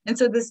list. And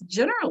so this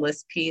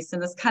generalist piece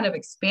and this kind of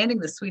expanding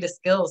the suite of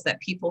skills that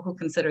people who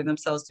consider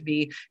themselves to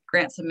be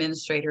grants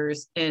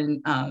administrators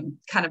and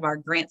kind of our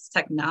grants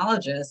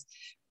technologists,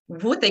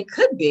 what they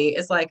could be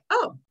is like,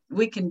 oh,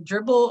 we can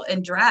dribble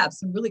and drab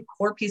some really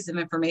core pieces of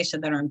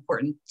information that are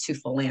important to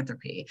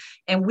philanthropy.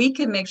 And we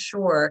can make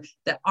sure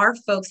that our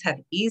folks have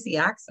easy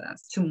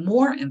access to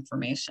more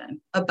information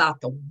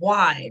about the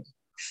wide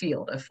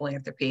field of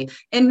philanthropy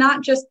and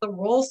not just the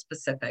role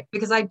specific,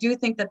 because I do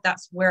think that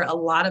that's where a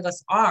lot of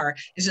us are,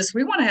 is just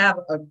we want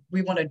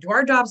to do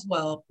our jobs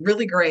well,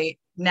 really great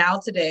now,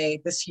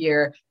 today, this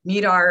year,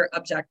 meet our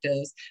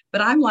objectives.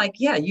 But I'm like,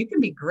 yeah, you can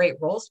be great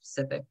role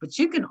specific, but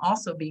you can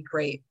also be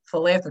great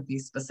philanthropy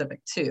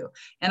specific too.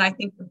 And I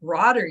think the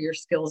broader your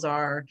skills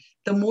are,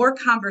 the more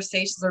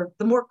conversations or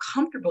the more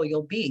comfortable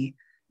you'll be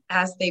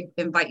as they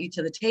invite you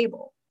to the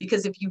table.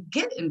 Because if you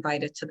get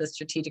invited to the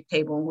strategic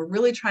table, and we're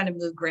really trying to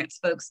move grants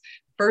folks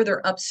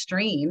further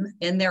upstream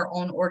in their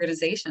own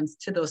organizations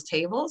to those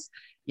tables,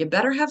 you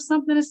better have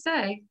something to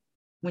say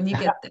when you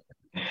get there.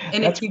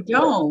 And if you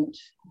don't,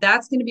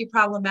 that's going to be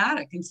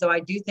problematic. And so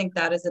I do think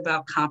that is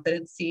about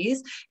competencies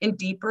and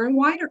deeper and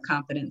wider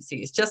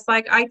competencies, just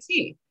like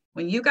IT.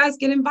 When you guys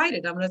get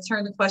invited, I'm going to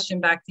turn the question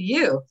back to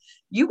you.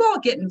 You all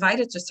get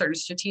invited to certain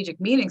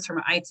strategic meetings from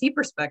an IT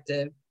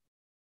perspective.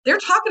 They're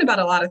talking about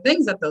a lot of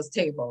things at those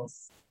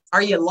tables.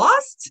 Are you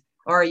lost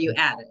or are you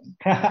adding?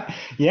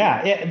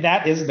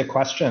 That is the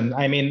question.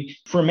 I mean,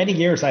 for many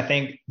years, I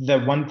think the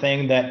one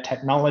thing that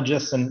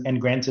technologists and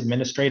grants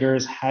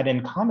administrators had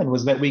in common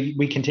was that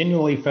we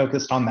continually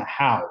focused on the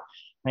how,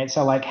 right?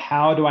 So like,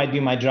 how do I do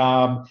my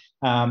job?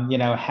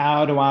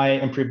 How do I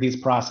improve these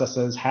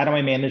processes? How do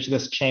I manage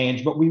this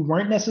change? But we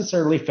weren't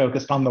necessarily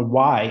focused on the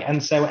why.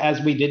 And so as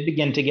we did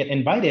begin to get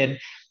invited,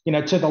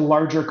 to the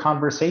larger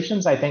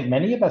conversations, I think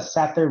many of us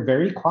sat there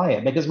very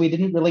quiet because we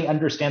didn't really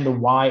understand the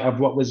why of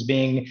what was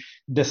being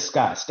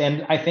discussed.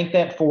 And I think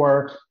that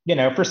for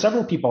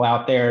several people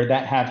out there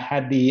that have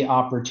had the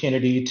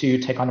opportunity to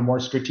take on a more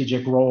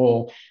strategic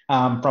role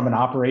from an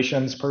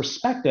operations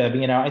perspective,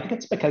 I think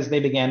it's because they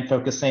began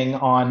focusing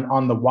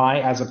on the why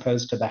as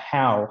opposed to the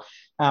how.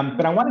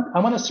 But I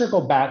want to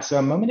circle back. So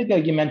a moment ago,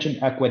 you mentioned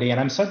equity, and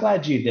I'm so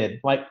glad you did.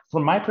 Like,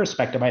 from my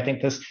perspective, I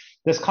think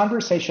this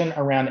conversation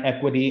around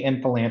equity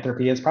and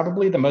philanthropy is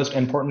probably the most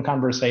important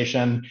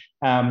conversation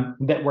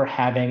that we're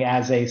having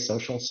as a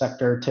social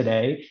sector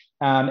today.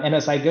 And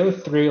as I go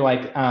through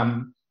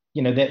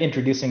the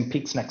Introducing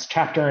Peak's Next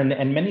Chapter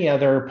and many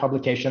other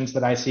publications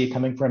that I see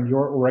coming from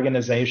your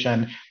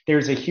organization,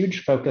 there's a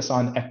huge focus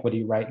on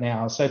equity right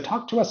now. So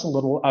talk to us a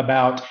little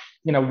about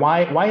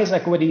why is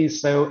equity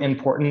so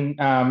important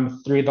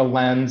through the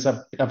lens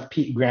of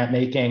Peak grant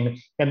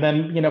making? And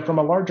then, from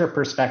a larger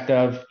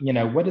perspective,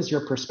 what is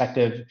your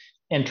perspective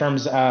in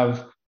terms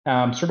of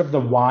sort of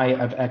the why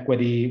of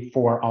equity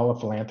for all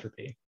of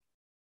philanthropy?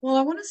 Well,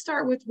 I want to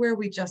start with where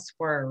we just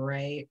were,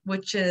 right?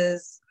 Which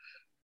is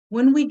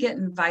when we get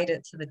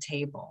invited to the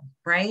table,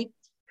 right?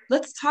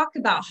 Let's talk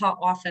about how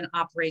often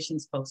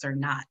operations folks are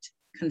not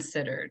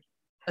considered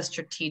a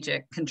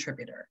strategic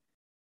contributor.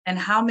 And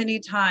how many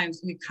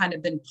times we've kind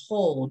of been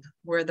told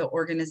where the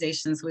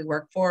organizations we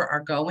work for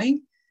are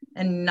going,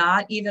 and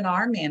not even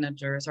our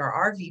managers or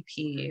our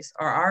VPs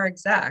or our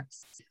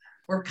execs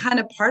were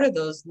kind of part of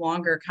those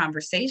longer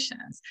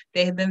conversations.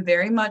 They have been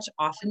very much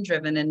often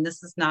driven, and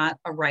this is not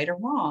a right or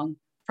wrong,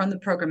 from the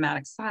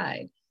programmatic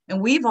side.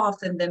 And we've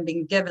often then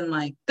been given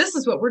like, this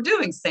is what we're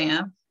doing,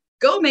 Sam,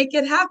 go make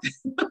it happen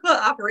on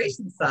the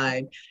operations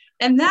side.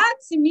 And that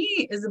to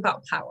me is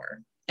about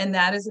power, and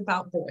that is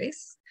about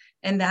voice.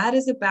 And that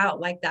is about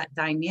like that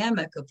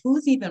dynamic of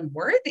who's even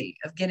worthy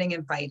of getting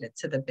invited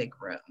to the big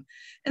room.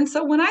 And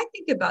so when I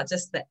think about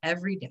just the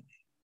everyday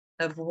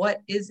of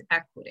what is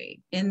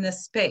equity in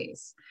this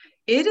space,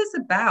 it is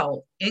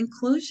about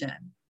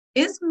inclusion.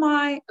 is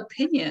my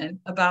opinion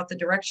about the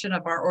direction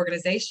of our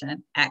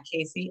organization at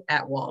Casey,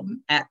 at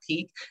Walden, at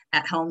Peak,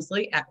 at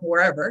Helmsley, at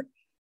wherever.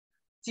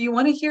 Do you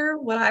want to hear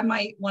what I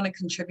might want to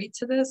contribute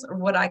to this, or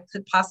what I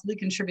could possibly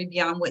contribute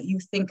beyond what you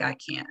think I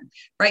can,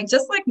 right?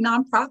 Just like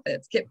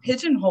nonprofits get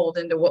pigeonholed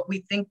into what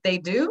we think they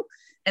do,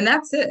 and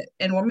that's it.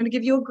 And I'm going to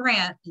give you a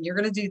grant, and you're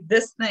going to do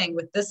this thing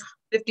with this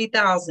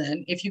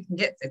 50,000, if you can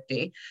get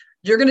 50.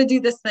 You're going to do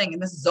this thing,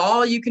 and this is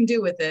all you can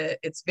do with it.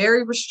 It's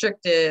very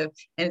restrictive,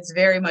 and it's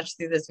very much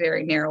through this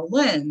very narrow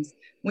lens.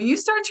 When you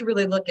start to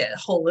really look at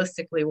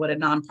holistically what a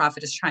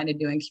nonprofit is trying to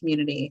do in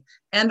community,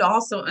 and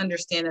also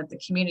understand that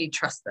the community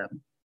trusts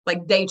them,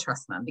 like they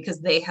trust them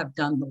because they have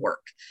done the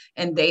work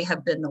and they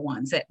have been the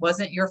ones. It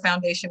wasn't your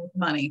foundation with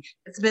money.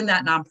 It's been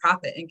that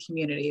nonprofit and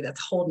community that's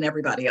holding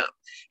everybody up.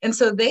 And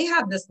so they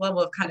have this level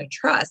of kind of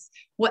trust.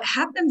 What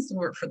happens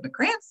for the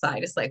grant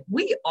side is like,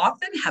 we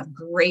often have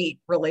great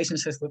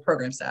relationships with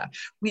program staff.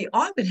 We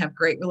often have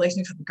great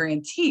relationships with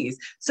grantees.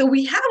 So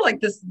we have like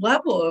this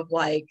level of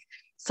like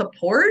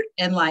support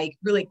and like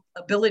really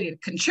ability to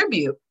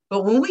contribute.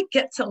 But when we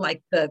get to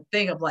like the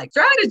thing of like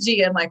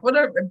strategy and like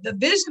whatever the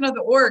vision of the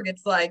org,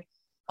 it's like,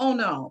 oh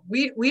no,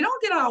 we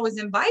don't get always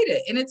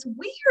invited, and it's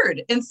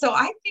weird. And so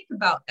I think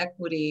about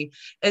equity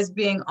as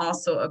being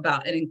also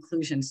about an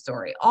inclusion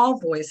story. All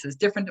voices,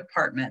 different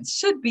departments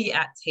should be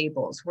at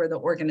tables where the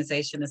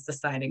organization is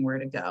deciding where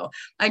to go.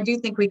 I do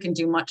think we can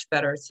do much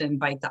better to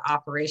invite the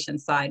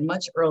operations side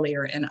much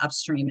earlier and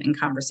upstream in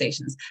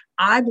conversations.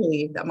 I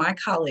believe that my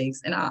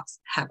colleagues in ops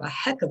have a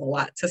heck of a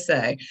lot to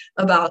say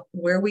about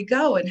where we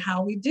go and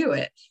how we do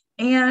it.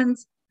 And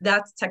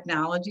that's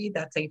technology,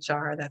 that's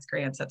HR, that's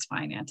grants, that's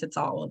finance, it's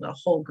all of the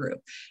whole group.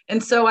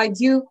 And so I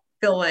do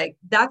feel like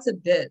that's a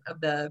bit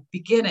of the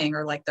beginning,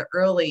 or like the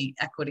early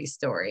equity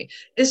story.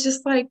 It's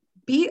just like,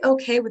 be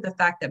okay with the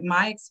fact that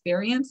my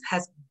experience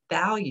has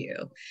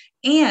value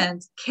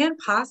and can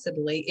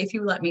possibly, if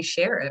you let me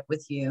share it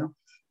with you,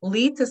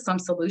 lead to some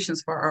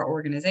solutions for our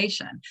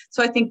organization.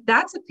 So I think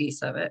that's a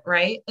piece of it,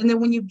 right? And then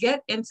when you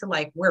get into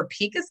like where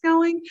Peak is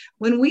going,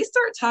 when we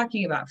start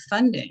talking about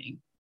funding,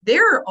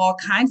 there are all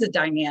kinds of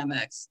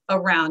dynamics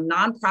around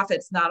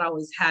nonprofits not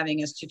always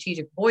having a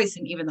strategic voice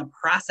in even the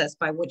process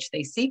by which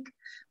they seek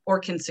or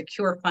can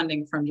secure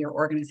funding from your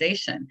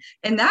organization.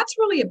 And that's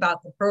really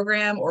about the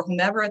program or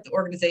whomever at the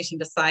organization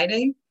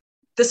deciding,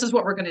 this is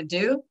what we're going to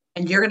do,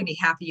 and you're going to be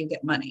happy you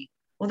get money.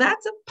 Well,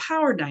 that's a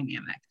power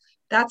dynamic.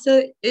 That's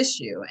an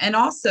issue. And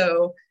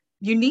also,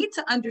 you need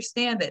to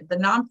understand that the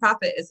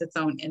nonprofit is its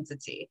own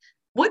entity.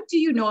 What do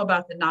you know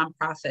about the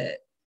nonprofit?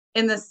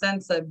 In the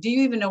sense of, do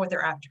you even know what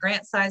their average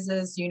grant size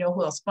is? Do you know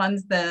who else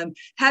funds them?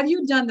 Have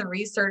you done the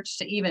research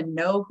to even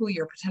know who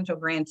your potential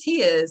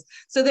grantee is,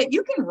 so that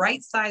you can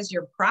right size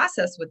your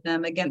process with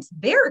them against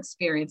their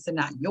experience and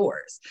not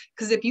yours?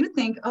 Because if you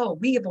think, oh,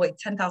 we avoid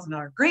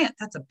 $10,000 grant,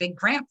 that's a big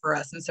grant for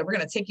us, and so we're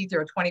going to take you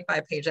through a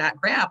 25-page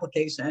grant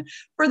application.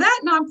 For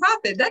that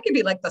nonprofit, that could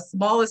be like the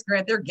smallest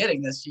grant they're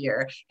getting this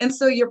year. And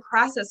so your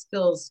process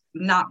feels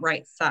not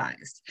right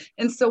sized.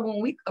 And so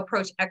when we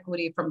approach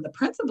equity from the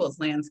principals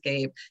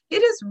landscape,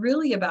 it is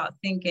really about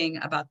thinking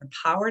about the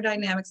power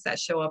dynamics that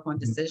show up on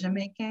decision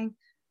making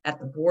at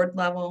the board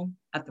level,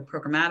 at the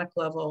programmatic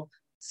level,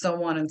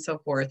 so on and so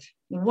forth.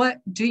 What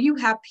do you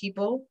have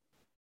people,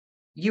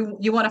 you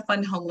want to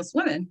fund homeless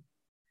women?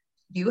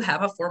 You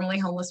have a formerly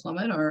homeless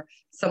woman or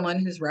someone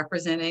who's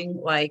representing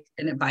like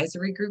an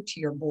advisory group to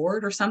your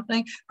board or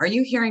something? Are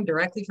you hearing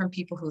directly from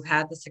people who've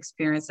had this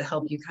experience to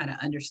help you kind of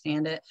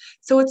understand it?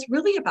 So it's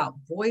really about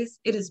voice.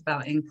 It is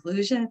about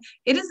inclusion.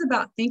 It is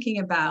about thinking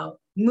about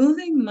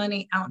moving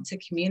money out into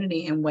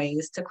community in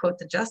ways, to quote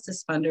the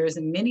justice funders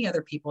and many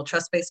other people,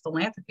 trust-based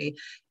philanthropy,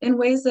 in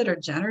ways that are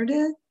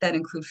generative, that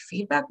include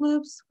feedback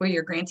loops, where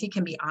your grantee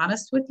can be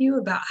honest with you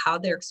about how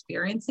they're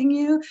experiencing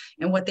you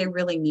and what they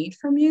really need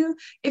from you.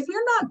 If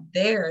you're not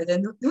there,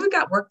 then we've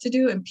got work to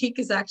do. And Peak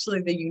is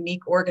actually the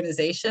unique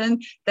organization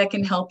that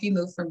can help you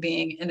move from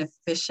being an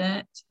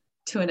efficient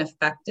to an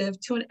effective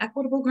to an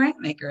equitable grant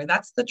maker.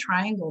 That's the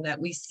triangle that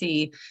we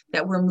see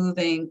that we're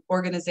moving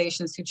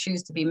organizations who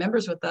choose to be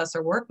members with us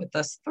or work with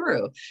us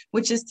through,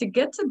 which is to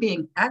get to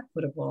being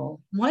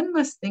equitable. One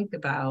must think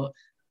about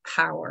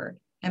power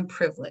and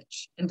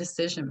privilege and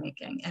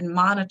decision-making and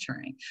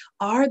monitoring.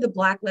 Are the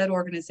Black-led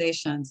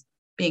organizations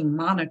being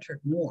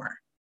monitored more?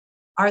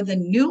 Are the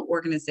new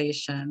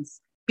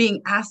organizations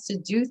being asked to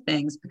do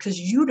things because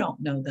you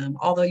don't know them,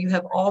 although you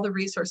have all the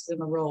resources in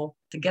the world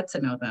to get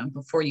to know them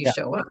before you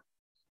show up?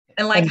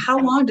 And like, how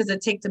long does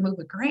it take to move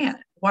a grant?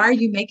 Why are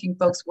you making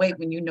folks wait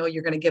when you know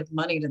you're going to give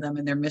money to them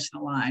and their mission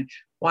aligned?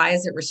 Why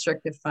is it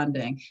restricted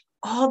funding?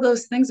 All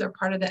those things are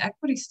part of the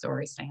equity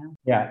story, Sam.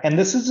 Yeah, and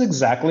this is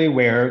exactly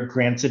where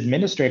grants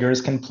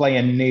administrators can play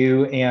a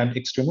new and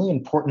extremely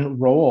important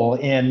role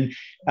in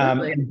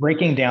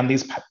breaking down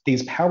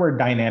these power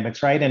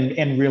dynamics, right?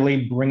 And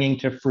really bringing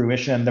to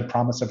fruition the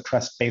promise of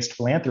trust-based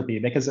philanthropy,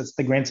 because it's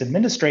the grants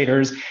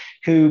administrators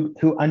who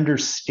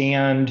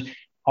understand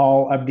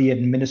all of the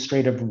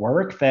administrative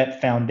work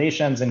that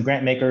foundations and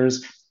grant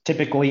makers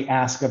typically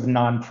ask of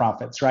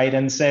nonprofits, right?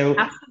 And so,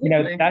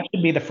 Absolutely. that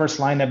should be the first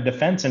line of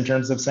defense in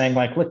terms of saying,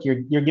 like, look,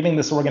 you're giving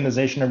this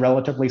organization a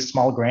relatively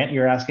small grant.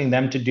 You're asking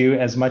them to do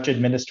as much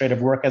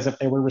administrative work as if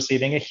they were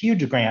receiving a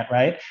huge grant,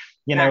 right?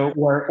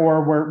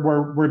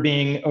 Or we're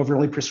being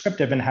overly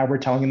prescriptive in how we're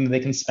telling them that they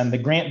can spend the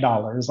grant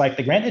dollars. Like,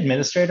 the grant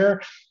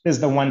administrator is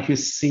the one who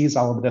sees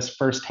all of this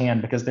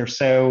firsthand because they're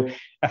so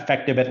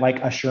effective at like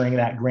ushering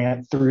that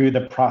grant through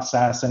the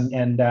process.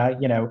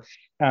 It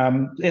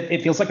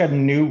feels like a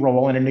new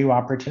role and a new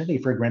opportunity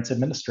for grants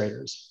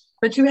administrators.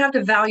 But you have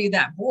to value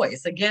that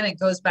voice. Again, it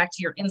goes back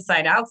to your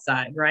inside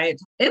outside, right?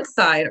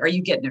 Inside, are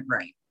you getting it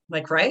right?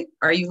 Like, right?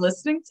 Are you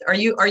listening? Are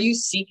you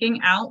seeking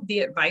out the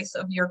advice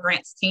of your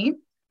grants team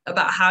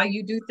about how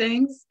you do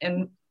things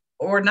and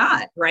or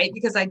not, right?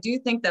 Because I do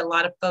think that a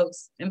lot of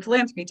folks in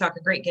philanthropy talk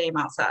a great game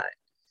outside,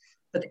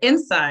 but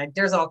inside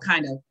there's all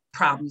kind of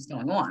problems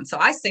going on. So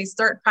I say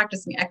start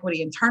practicing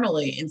equity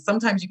internally, and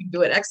sometimes you can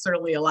do it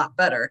externally a lot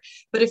better.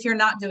 But if you're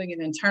not doing it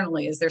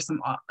internally,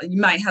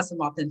 you might have some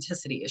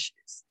authenticity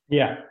issues.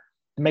 Yeah,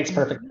 it makes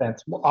perfect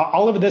sense. Well,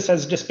 all of this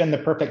has just been the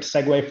perfect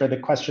segue for the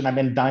question I've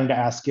been dying to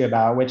ask you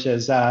about, which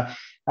is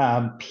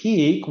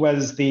Peak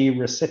was the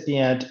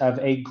recipient of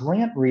a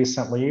grant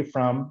recently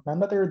from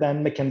none other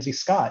than Mackenzie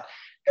Scott,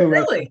 who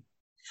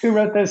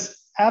wrote this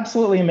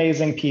absolutely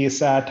amazing piece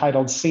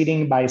titled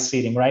 "Seeding by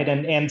Seeding," right?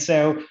 And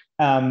so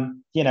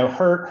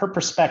her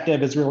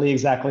perspective is really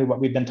exactly what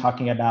we've been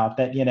talking about,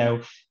 that,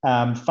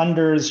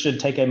 funders should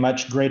take a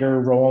much greater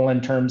role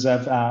in terms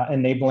of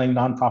enabling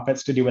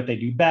nonprofits to do what they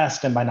do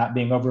best, and by not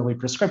being overly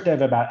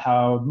prescriptive about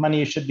how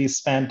money should be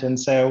spent. And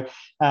so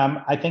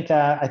I think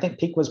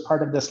Peak was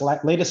part of this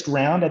latest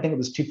round. I think it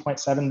was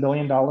 $2.7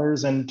 billion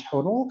in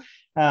total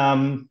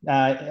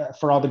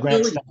for all the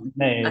grants that we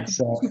made.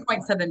 So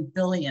 2.7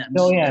 billion.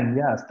 Billion,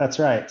 yes, that's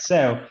right.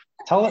 So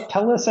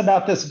tell us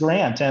about this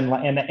grant, and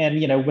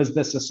was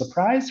this a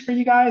surprise for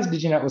you guys?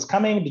 Did you know it was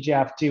coming? Did you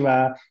have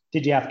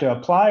to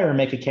apply or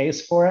make a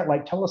case for it?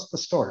 Like, tell us the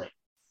story.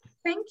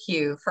 Thank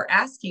you for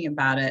asking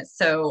about it.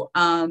 So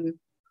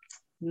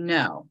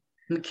no,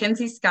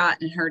 Mackenzie Scott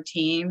and her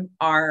team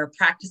are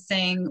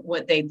practicing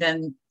what they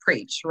then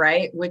preach,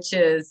 right? Which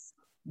is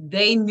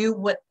they knew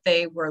what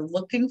they were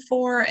looking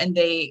for, and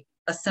they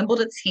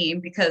assembled a team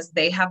because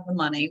they have the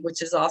money,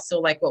 which is also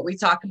like what we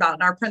talk about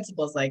in our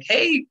principles, like,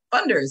 hey,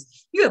 funders,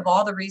 you have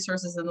all the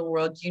resources in the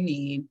world you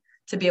need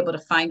to be able to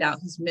find out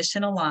who's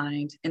mission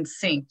aligned and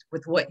synced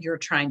with what you're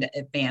trying to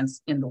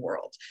advance in the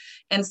world.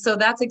 And so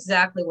that's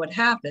exactly what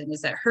happened,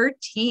 is that her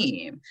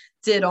team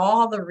did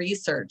all the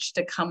research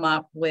to come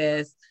up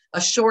with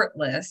a short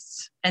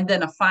list and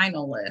then a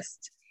final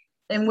list,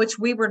 in which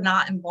we were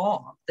not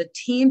involved. The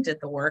team did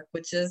the work,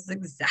 which is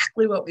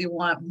exactly what we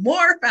want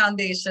more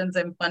foundations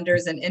and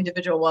funders and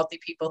individual wealthy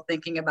people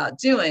thinking about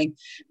doing,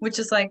 which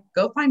is like,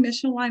 go find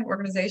mission-aligned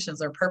organizations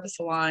or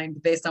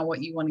purpose-aligned based on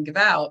what you want to give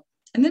out,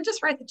 and then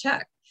just write the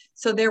check.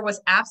 So there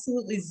was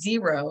absolutely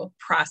zero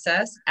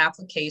process,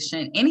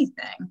 application,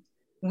 anything.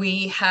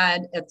 We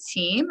had a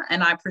team,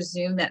 and I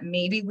presume that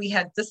maybe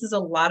this is a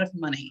lot of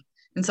money.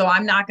 And so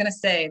I'm not going to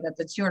say that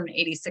the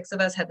 286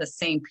 of us had the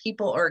same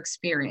people or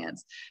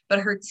experience, but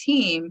her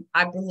team,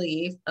 I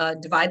believe,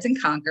 divides and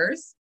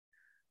conquers.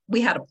 We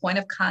had a point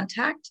of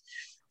contact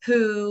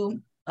who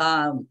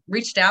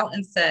reached out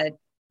and said,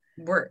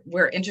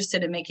 we're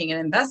interested in making an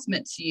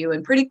investment to you.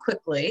 And pretty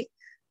quickly,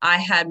 I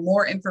had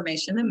more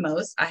information than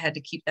most. I had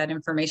to keep that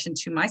information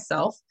to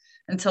myself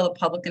until a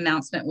public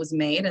announcement was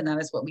made. And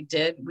that is what we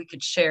did. We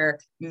could share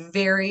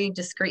very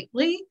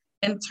discreetly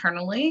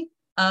internally.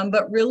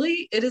 But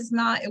really, it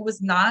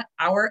was not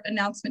our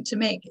announcement to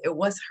make. It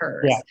was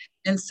hers. Yeah.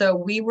 And so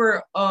we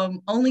were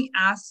only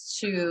asked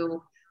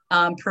to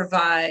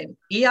provide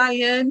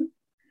EIN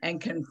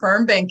and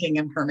confirm banking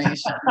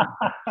information.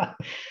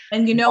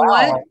 And you know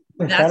what?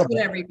 That's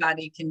what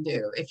everybody can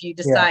do. If you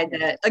decide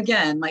that,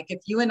 again, like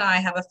if you and I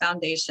have a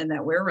foundation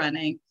that we're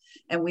running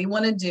and we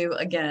want to do,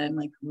 again,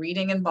 like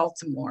Reading in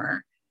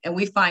Baltimore, and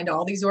we find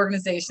all these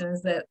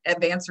organizations that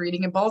advance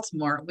reading in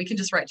Baltimore, we can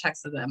just write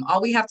checks to them.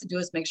 All we have to do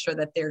is make sure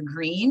that they're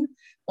green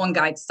on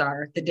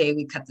GuideStar the day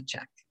we cut the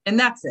check. And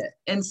that's it.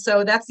 And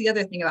so that's the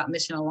other thing about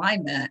mission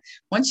alignment.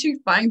 Once you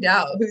find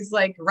out who's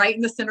like right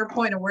in the center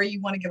point of where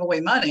you want to give away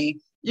money,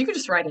 you could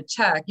just write a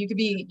check. You could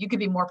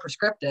be more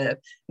prescriptive.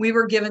 We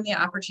were given the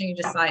opportunity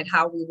to decide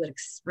how we would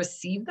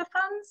receive the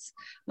funds.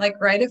 Like,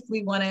 right, if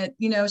we wanted,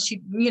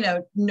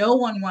 no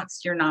one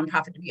wants your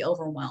nonprofit to be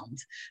overwhelmed,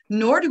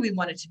 nor do we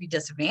want it to be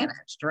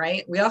disadvantaged,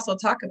 right? We also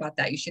talk about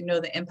that. You should know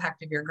the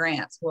impact of your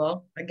grants.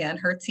 Well, again,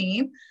 her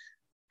team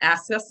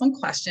asked us some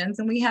questions,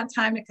 and we had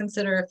time to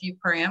consider a few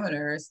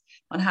parameters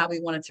on how we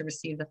wanted to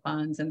receive the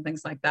funds and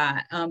things like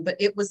that. But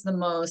it was the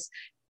most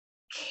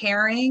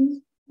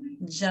caring,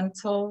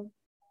 gentle,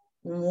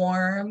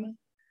 warm,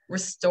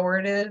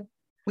 restorative.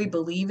 We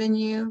believe in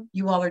you.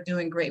 You all are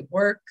doing great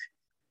work.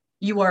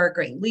 You are a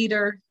great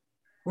leader.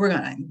 We're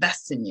going to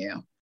invest in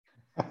you.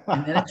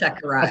 And then a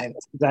check arrived.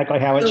 Exactly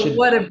how it should.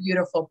 What a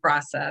beautiful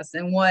process.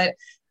 And what,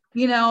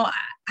 I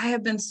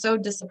have been so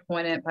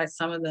disappointed by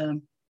some of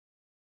the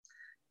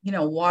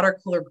water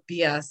cooler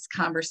BS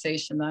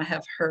conversation that I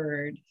have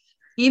heard,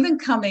 even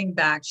coming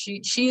back,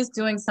 she is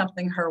doing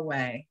something her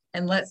way,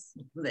 but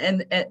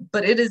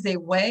it is a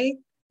way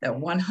that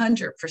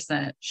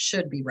 100%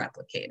 should be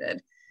replicated.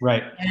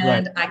 Right.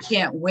 And I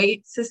can't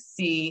wait to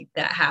see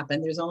that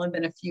happen. There's only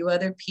been a few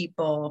other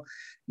people,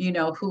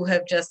 who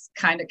have just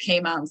kind of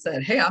came out and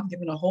said, hey, I'm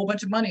giving a whole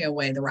bunch of money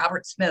away, the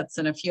Robert Smiths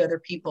and a few other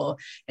people,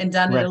 and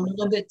done it a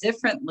little bit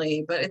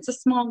differently, but it's a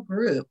small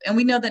group. And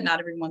we know that not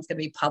everyone's going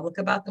to be public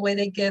about the way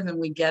they give, and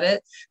we get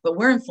it, but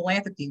we're in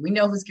philanthropy. We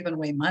know who's giving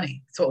away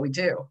money. It's what we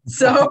do.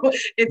 So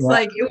it's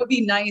like, it would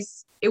be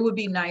nice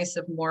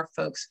if more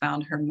folks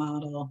found her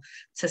model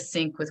to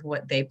sync with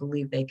what they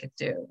believe they could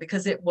do,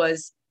 because it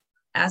was,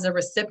 as a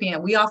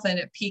recipient, we often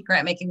at Peak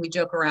Grant Making, we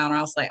joke around, or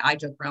I'll say I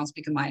joke around,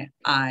 speaking my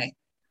I,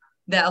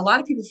 that a lot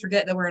of people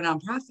forget that we're a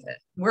nonprofit.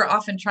 We're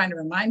often trying to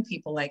remind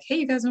people like, hey,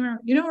 you guys are,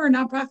 we're a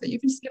nonprofit. You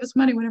can just give us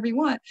money whenever you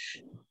want.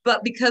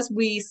 But because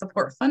we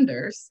support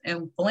funders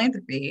and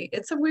philanthropy,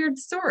 it's a weird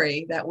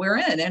story that we're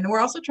in. And we're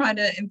also trying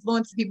to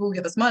influence the people who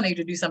give us money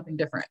to do something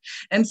different.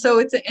 And so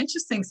it's an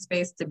interesting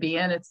space to be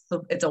in.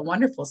 It's a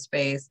wonderful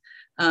space.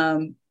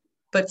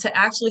 But to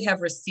actually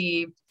have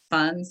received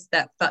funds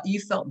that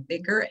you felt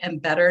bigger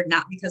and better,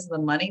 not because of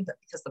the money, but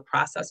because the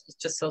process was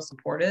just so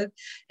supportive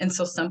and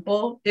so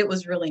simple, it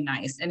was really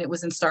nice. And it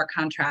was in stark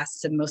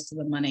contrast to most of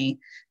the money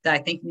that I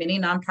think many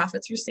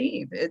nonprofits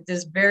receive. It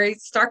is very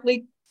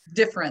starkly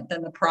different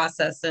than the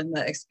process and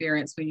the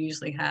experience we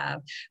usually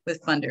have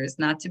with funders.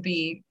 Not to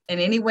be in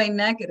any way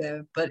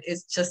negative, but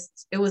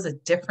it was a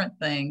different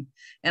thing.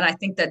 And I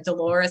think that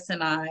Dolores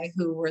and I,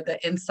 who were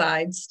the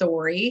inside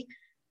story,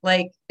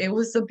 like, it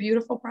was a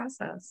beautiful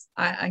process.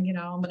 I'm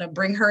going to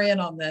bring her in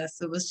on this.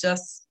 It was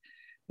just,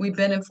 we've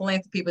been in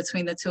philanthropy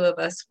between the two of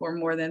us for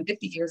more than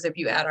 50 years, if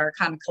you add our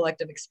kind of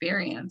collective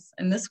experience.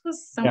 And this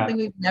was something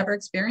we've never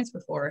experienced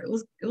before. It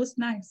was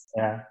nice.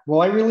 Yeah.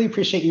 Well, I really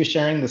appreciate you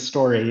sharing the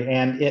story,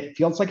 and it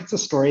feels like it's a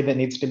story that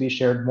needs to be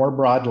shared more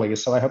broadly.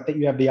 So I hope that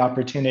you have the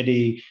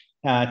opportunity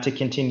to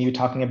continue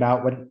talking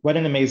about what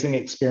an amazing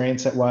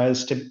experience it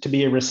was to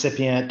be a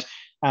recipient,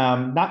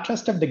 not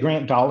just of the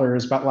grant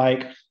dollars, but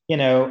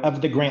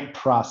of the grant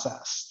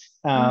process.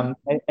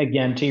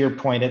 Again, to your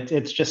point,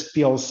 it just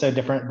feels so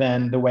different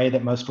than the way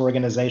that most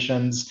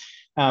organizations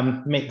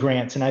make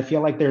grants. And I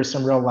feel like there's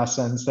some real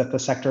lessons that the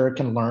sector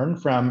can learn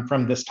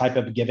from this type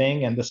of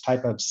giving and this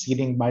type of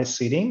seeding by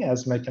seeding,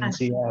 as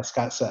Mackenzie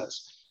Scott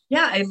says.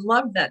 Yeah, I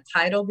love that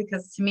title,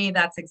 because to me,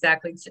 that's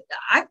exactly,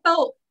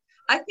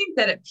 I think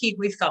that at Peak,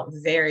 we felt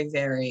very,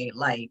 very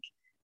like,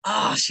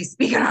 oh, she's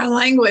speaking our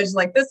language.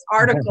 Like, this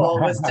article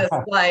was just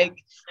like,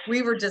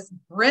 we were just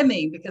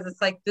brimming, because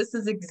it's like, this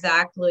is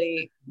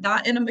exactly,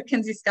 not in a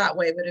Mackenzie Scott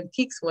way, but in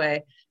Peak's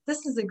way,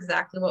 this is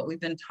exactly what we've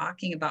been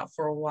talking about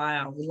for a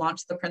while. We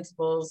launched the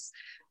principles,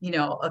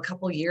 a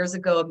couple of years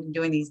ago. I've been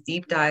doing these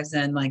deep dives,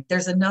 and like,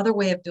 there's another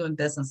way of doing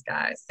business,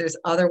 guys. There's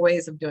other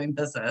ways of doing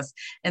business.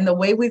 And the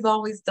way we've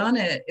always done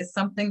it is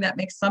something that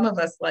makes some of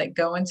us like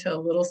go into a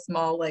little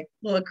small, like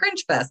little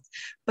cringe fest,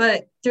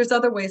 but there's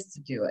other ways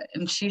to do it.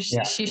 And she's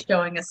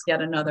showing us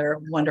yet another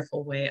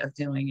wonderful way of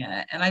doing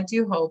it. And I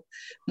do hope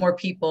more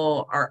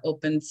people are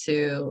open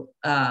to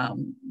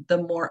the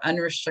more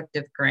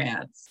unrestricted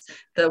grants,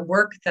 the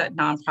work that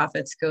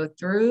nonprofits go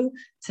through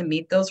to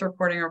meet those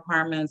reporting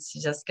requirements, to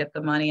just get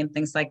the money and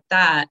things like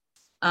that.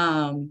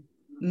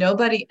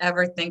 Nobody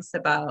ever thinks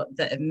about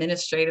the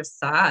administrative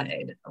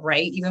side,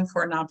 right? Even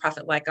for a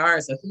nonprofit like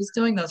ours, of who's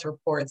doing those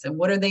reports and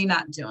what are they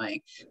not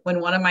doing?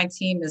 When one of my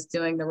team is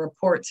doing the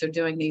reports or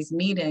doing these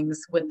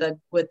meetings with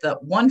the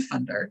one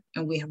funder,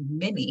 and we have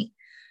many,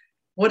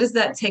 what does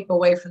that take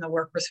away from the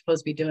work we're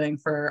supposed to be doing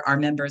for our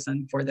members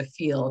and for the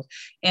field?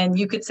 And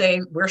you could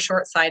say we're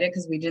short-sighted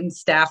because we didn't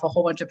staff a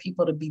whole bunch of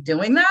people to be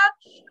doing that.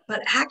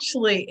 But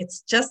actually,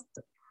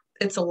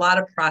 it's a lot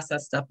of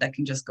process stuff that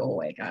can just go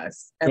away,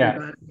 guys.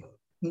 Everybody,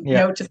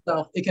 note to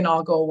self, it can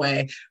all go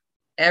away.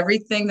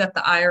 Everything that the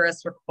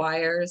IRS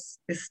requires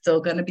is still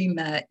going to be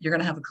met. You're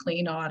going to have a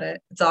clean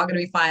audit. It's all going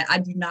to be fine. I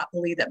do not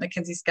believe that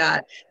Mackenzie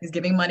Scott is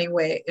giving money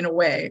away in a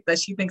way that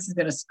she thinks is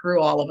going to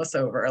screw all of us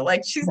over.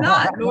 Like, she's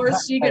not, nor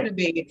is she going to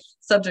be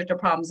subject to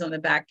problems on the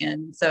back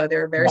end. So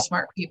there are very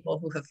smart people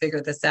who have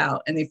figured this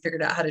out, and they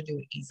figured out how to do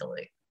it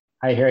easily.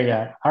 I hear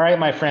you. All right,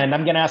 my friend,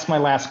 I'm going to ask my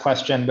last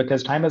question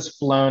because time has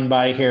flown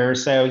by here.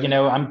 So,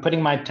 I'm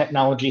putting my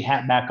technology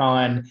hat back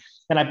on.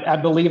 And I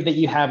believe that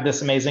you have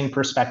this amazing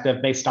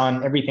perspective based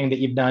on everything that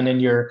you've done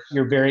in your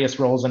various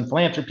roles in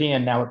philanthropy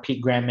and now at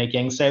Peak Grant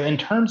Making. So in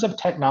terms of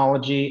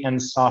technology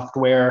and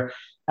software,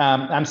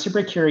 I'm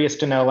super curious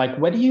to know,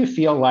 what do you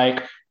feel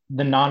like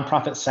the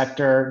nonprofit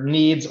sector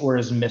needs or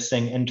is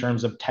missing in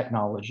terms of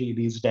technology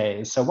these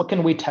days? So what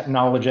can we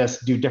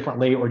technologists do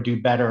differently or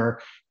do better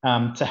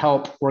to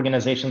help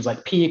organizations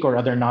like Peak or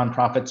other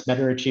nonprofits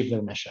better achieve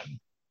their mission?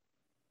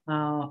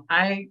 Oh,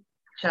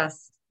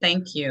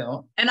 thank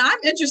you. And I'm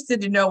interested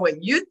to know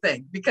what you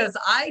think, because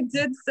I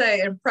did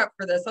say in prep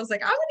for this, I was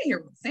like, I want to hear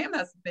what Sam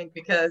has to think,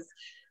 because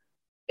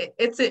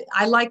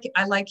I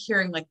like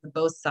hearing like the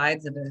both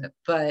sides of it.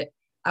 But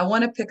I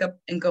want to pick up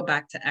and go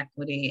back to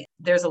equity.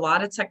 There's a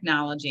lot of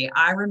technology.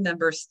 I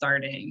remember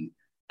starting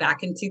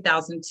back in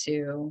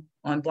 2002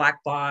 on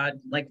Blackbaud,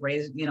 like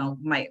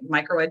my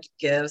micro edge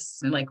gifts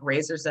and like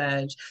Razor's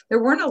Edge.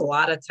 There weren't a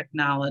lot of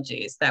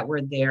technologies that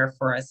were there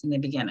for us in the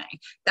beginning.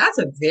 That's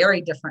a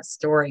very different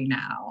story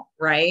now,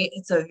 right?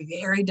 It's a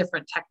very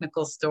different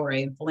technical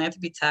story, and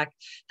philanthropy tech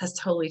has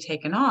totally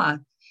taken off.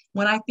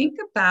 When I think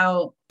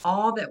about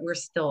all that we're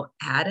still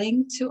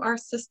adding to our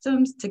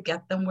systems to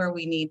get them where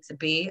we need to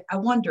be, I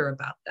wonder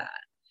about that.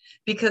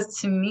 Because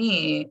to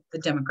me, the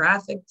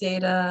demographic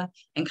data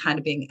and kind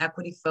of being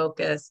equity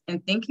focused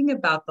and thinking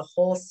about the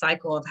whole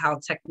cycle of how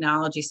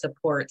technology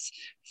supports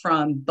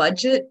from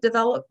budget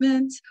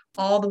development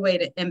all the way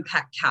to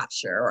impact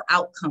capture or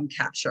outcome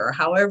capture, or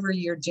however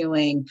you're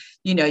doing,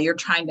 you're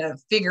trying to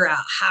figure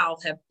out how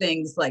have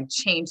things like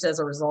changed as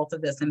a result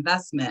of this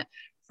investment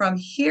from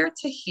here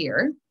to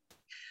here.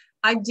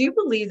 I do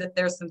believe that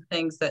there's some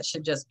things that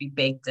should just be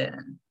baked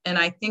in. And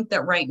I think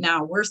that right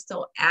now we're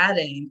still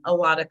adding a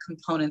lot of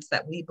components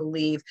that we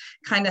believe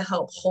kind of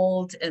help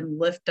hold and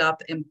lift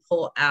up and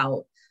pull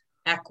out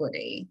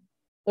equity.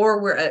 Or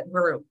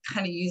we're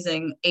kind of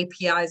using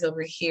APIs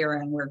over here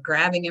and we're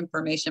grabbing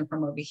information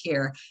from over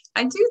here.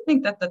 I do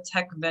think that the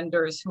tech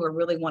vendors who are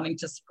really wanting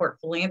to support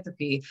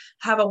philanthropy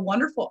have a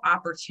wonderful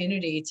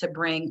opportunity to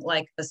bring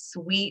like a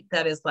suite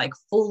that is like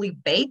fully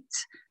baked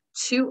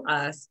to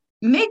us.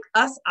 Make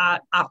us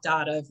opt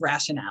out of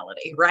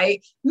rationality,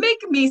 right? Make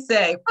me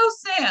say, oh,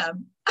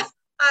 Sam,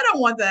 I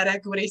don't want that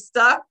equity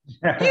stuff.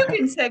 You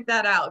can take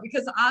that out,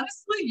 because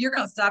honestly, you're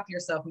going to stop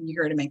yourself when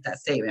you're going to make that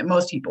statement.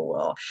 Most people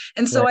will.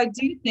 And so I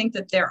do think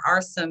that there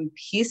are some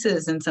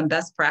pieces and some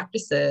best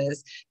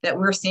practices that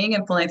we're seeing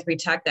in philanthropy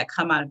tech that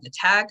come out of the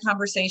TAG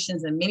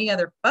conversations and many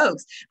other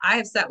folks. I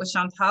have sat with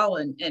Chantal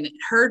and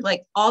heard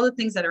like all the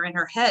things that are in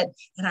her head.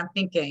 And I'm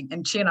thinking,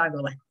 and she and I go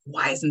like,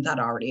 why isn't that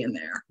already in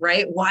there,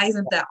 right? Why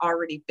isn't that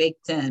already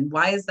baked in?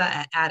 Why is that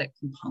an added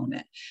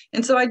component?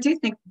 And so I do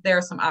think there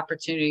are some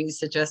opportunities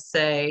to just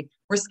say,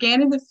 we're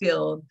scanning the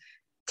field.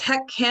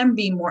 Tech can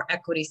be more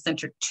equity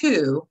centered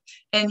too.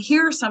 And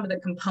here are some of the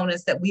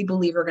components that we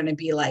believe are going to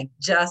be like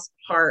just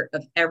part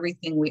of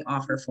everything we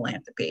offer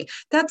philanthropy.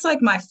 That's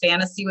like my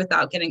fantasy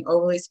without getting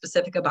overly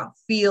specific about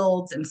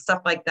fields and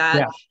stuff like that.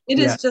 Yeah. It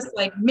is just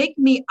like, make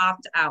me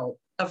opt out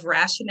of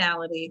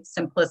rationality,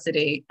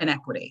 simplicity, and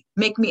equity.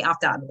 Make me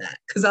opt out of that,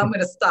 because I'm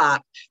going to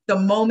stop the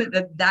moment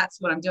that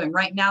that's what I'm doing.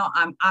 Right now,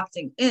 I'm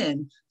opting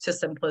in to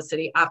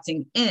simplicity,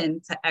 opting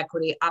in to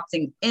equity,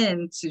 opting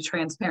in to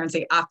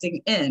transparency,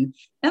 opting in.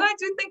 And I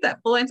do think that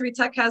philanthropy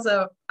tech has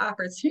an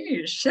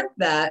opportunity to shift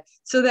that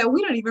so that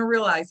we don't even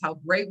realize how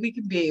great we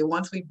can be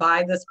once we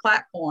buy this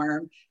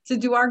platform to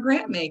do our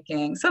grant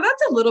making. So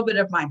that's a little bit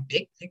of my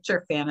big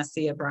picture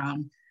fantasy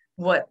around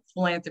what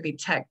philanthropy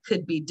tech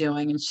could be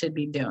doing and should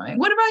be doing.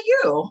 What about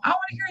you? I want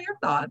to hear your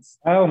thoughts.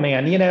 Oh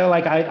man,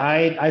 like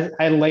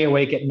I lay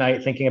awake at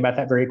night thinking about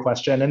that very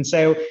question. And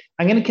so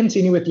I'm going to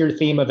continue with your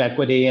theme of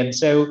equity. And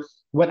so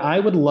what I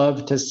would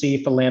love to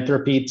see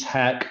philanthropy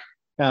tech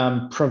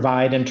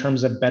provide in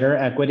terms of better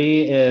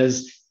equity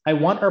is I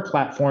want our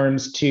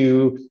platforms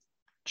to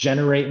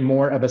generate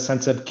more of a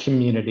sense of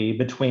community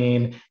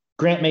between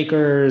grant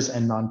makers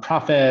and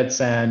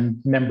nonprofits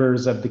and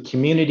members of the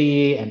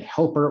community and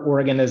helper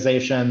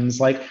organizations.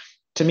 Like,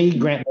 to me,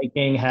 grant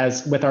making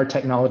has, with our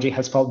technology,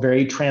 has felt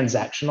very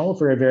transactional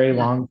for a very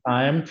long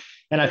time.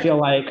 And I feel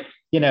like,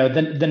 the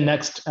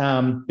next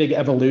big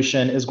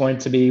evolution is going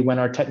to be when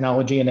our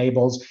technology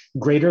enables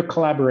greater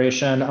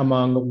collaboration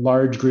among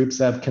large groups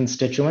of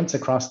constituents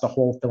across the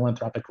whole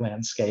philanthropic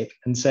landscape.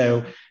 And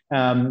so,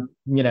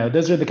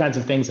 those are the kinds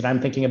of things that I'm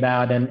thinking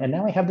about. And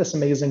now I have this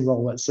amazing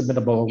role at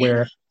Submittable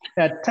where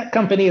a tech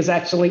company is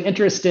actually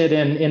interested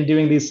in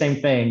doing these same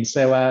things.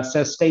 So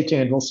stay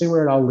tuned. We'll see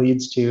where it all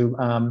leads to.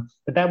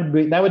 But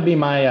that would be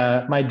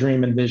my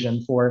dream and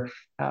vision for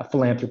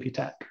philanthropy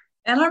tech.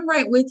 And I'm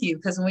right with you,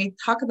 because when we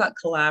talk about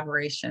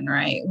collaboration,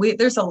 right,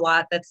 there's a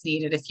lot that's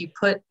needed. If you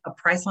put a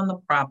price on the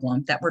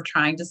problem that we're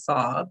trying to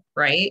solve,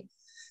 right,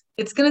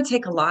 it's going to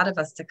take a lot of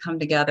us to come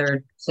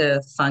together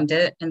to fund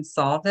it and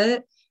solve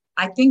it.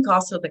 I think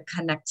also the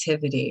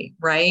connectivity,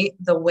 right?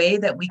 The way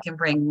that we can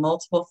bring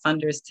multiple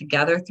funders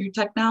together through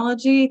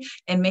technology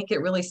and make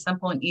it really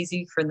simple and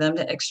easy for them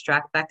to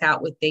extract back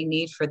out what they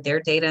need for their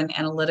data and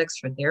analytics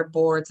for their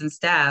boards and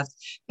staff,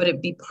 but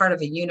it be part of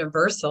a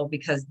universal,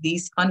 because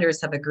these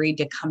funders have agreed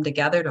to come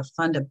together to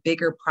fund a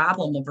bigger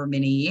problem over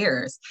many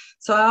years.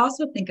 So I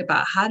also think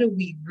about, how do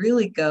we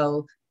really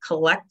go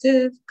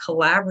collective,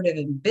 collaborative,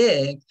 and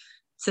big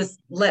to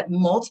let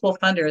multiple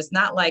funders,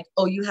 not like,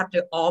 oh, you have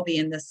to all be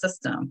in this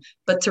system,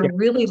 but to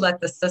really let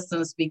the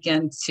systems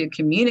begin to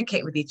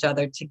communicate with each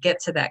other to get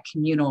to that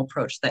communal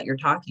approach that you're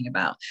talking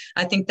about.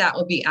 I think that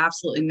would be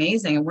absolutely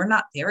amazing. And we're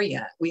not there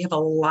yet. We have a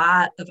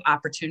lot of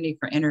opportunity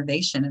for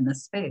innovation in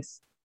this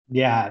space.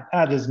 Yeah,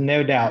 there's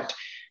no doubt.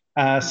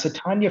 So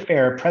Tanya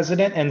Fair,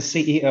 President and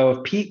CEO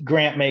of Peak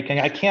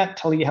Grantmaking. I can't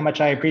tell you how much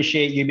I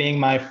appreciate you being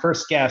my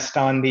first guest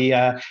on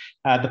the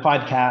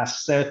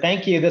podcast. So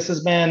thank you. This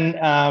has been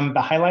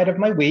the highlight of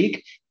my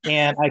week,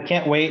 and I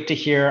can't wait to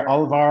hear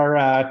all of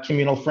our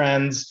communal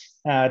friends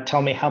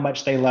tell me how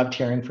much they loved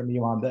hearing from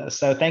you on this.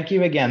 So thank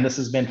you again. This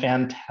has been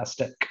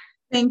fantastic.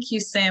 Thank you,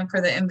 Sam, for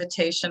the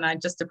invitation. I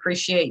just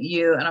appreciate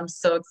you, and I'm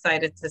so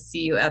excited to see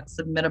you at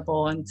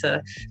Submittable and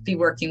to be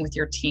working with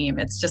your team.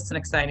 It's just an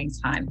exciting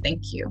time.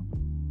 Thank you.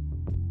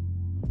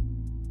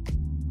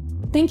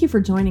 Thank you for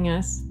joining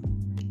us.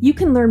 You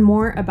can learn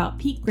more about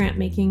Peak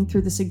Grantmaking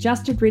through the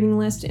suggested reading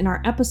list in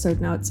our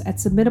episode notes at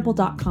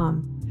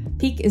submittable.com.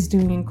 Peak is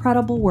doing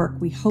incredible work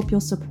we hope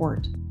you'll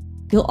support.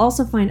 You'll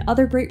also find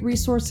other great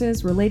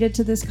resources related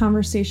to this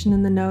conversation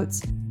in the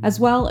notes, as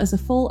well as a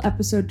full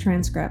episode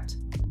transcript.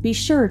 Be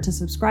sure to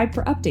subscribe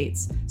for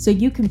updates so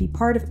you can be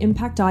part of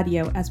Impact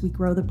Audio as we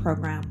grow the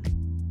program.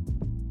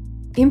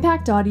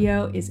 Impact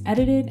Audio is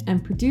edited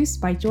and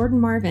produced by Jordan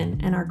Marvin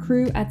and our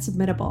crew at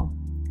Submittable.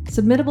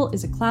 Submittable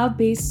is a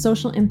cloud-based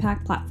social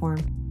impact platform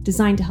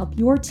designed to help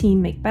your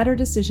team make better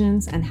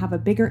decisions and have a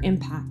bigger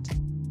impact.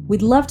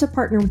 We'd love to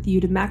partner with you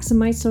to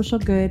maximize social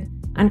good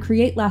and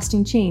create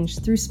lasting change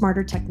through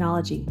smarter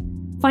technology.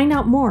 Find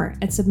out more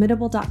at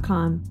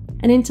submittable.com,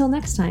 and until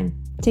next time,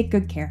 take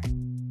good care.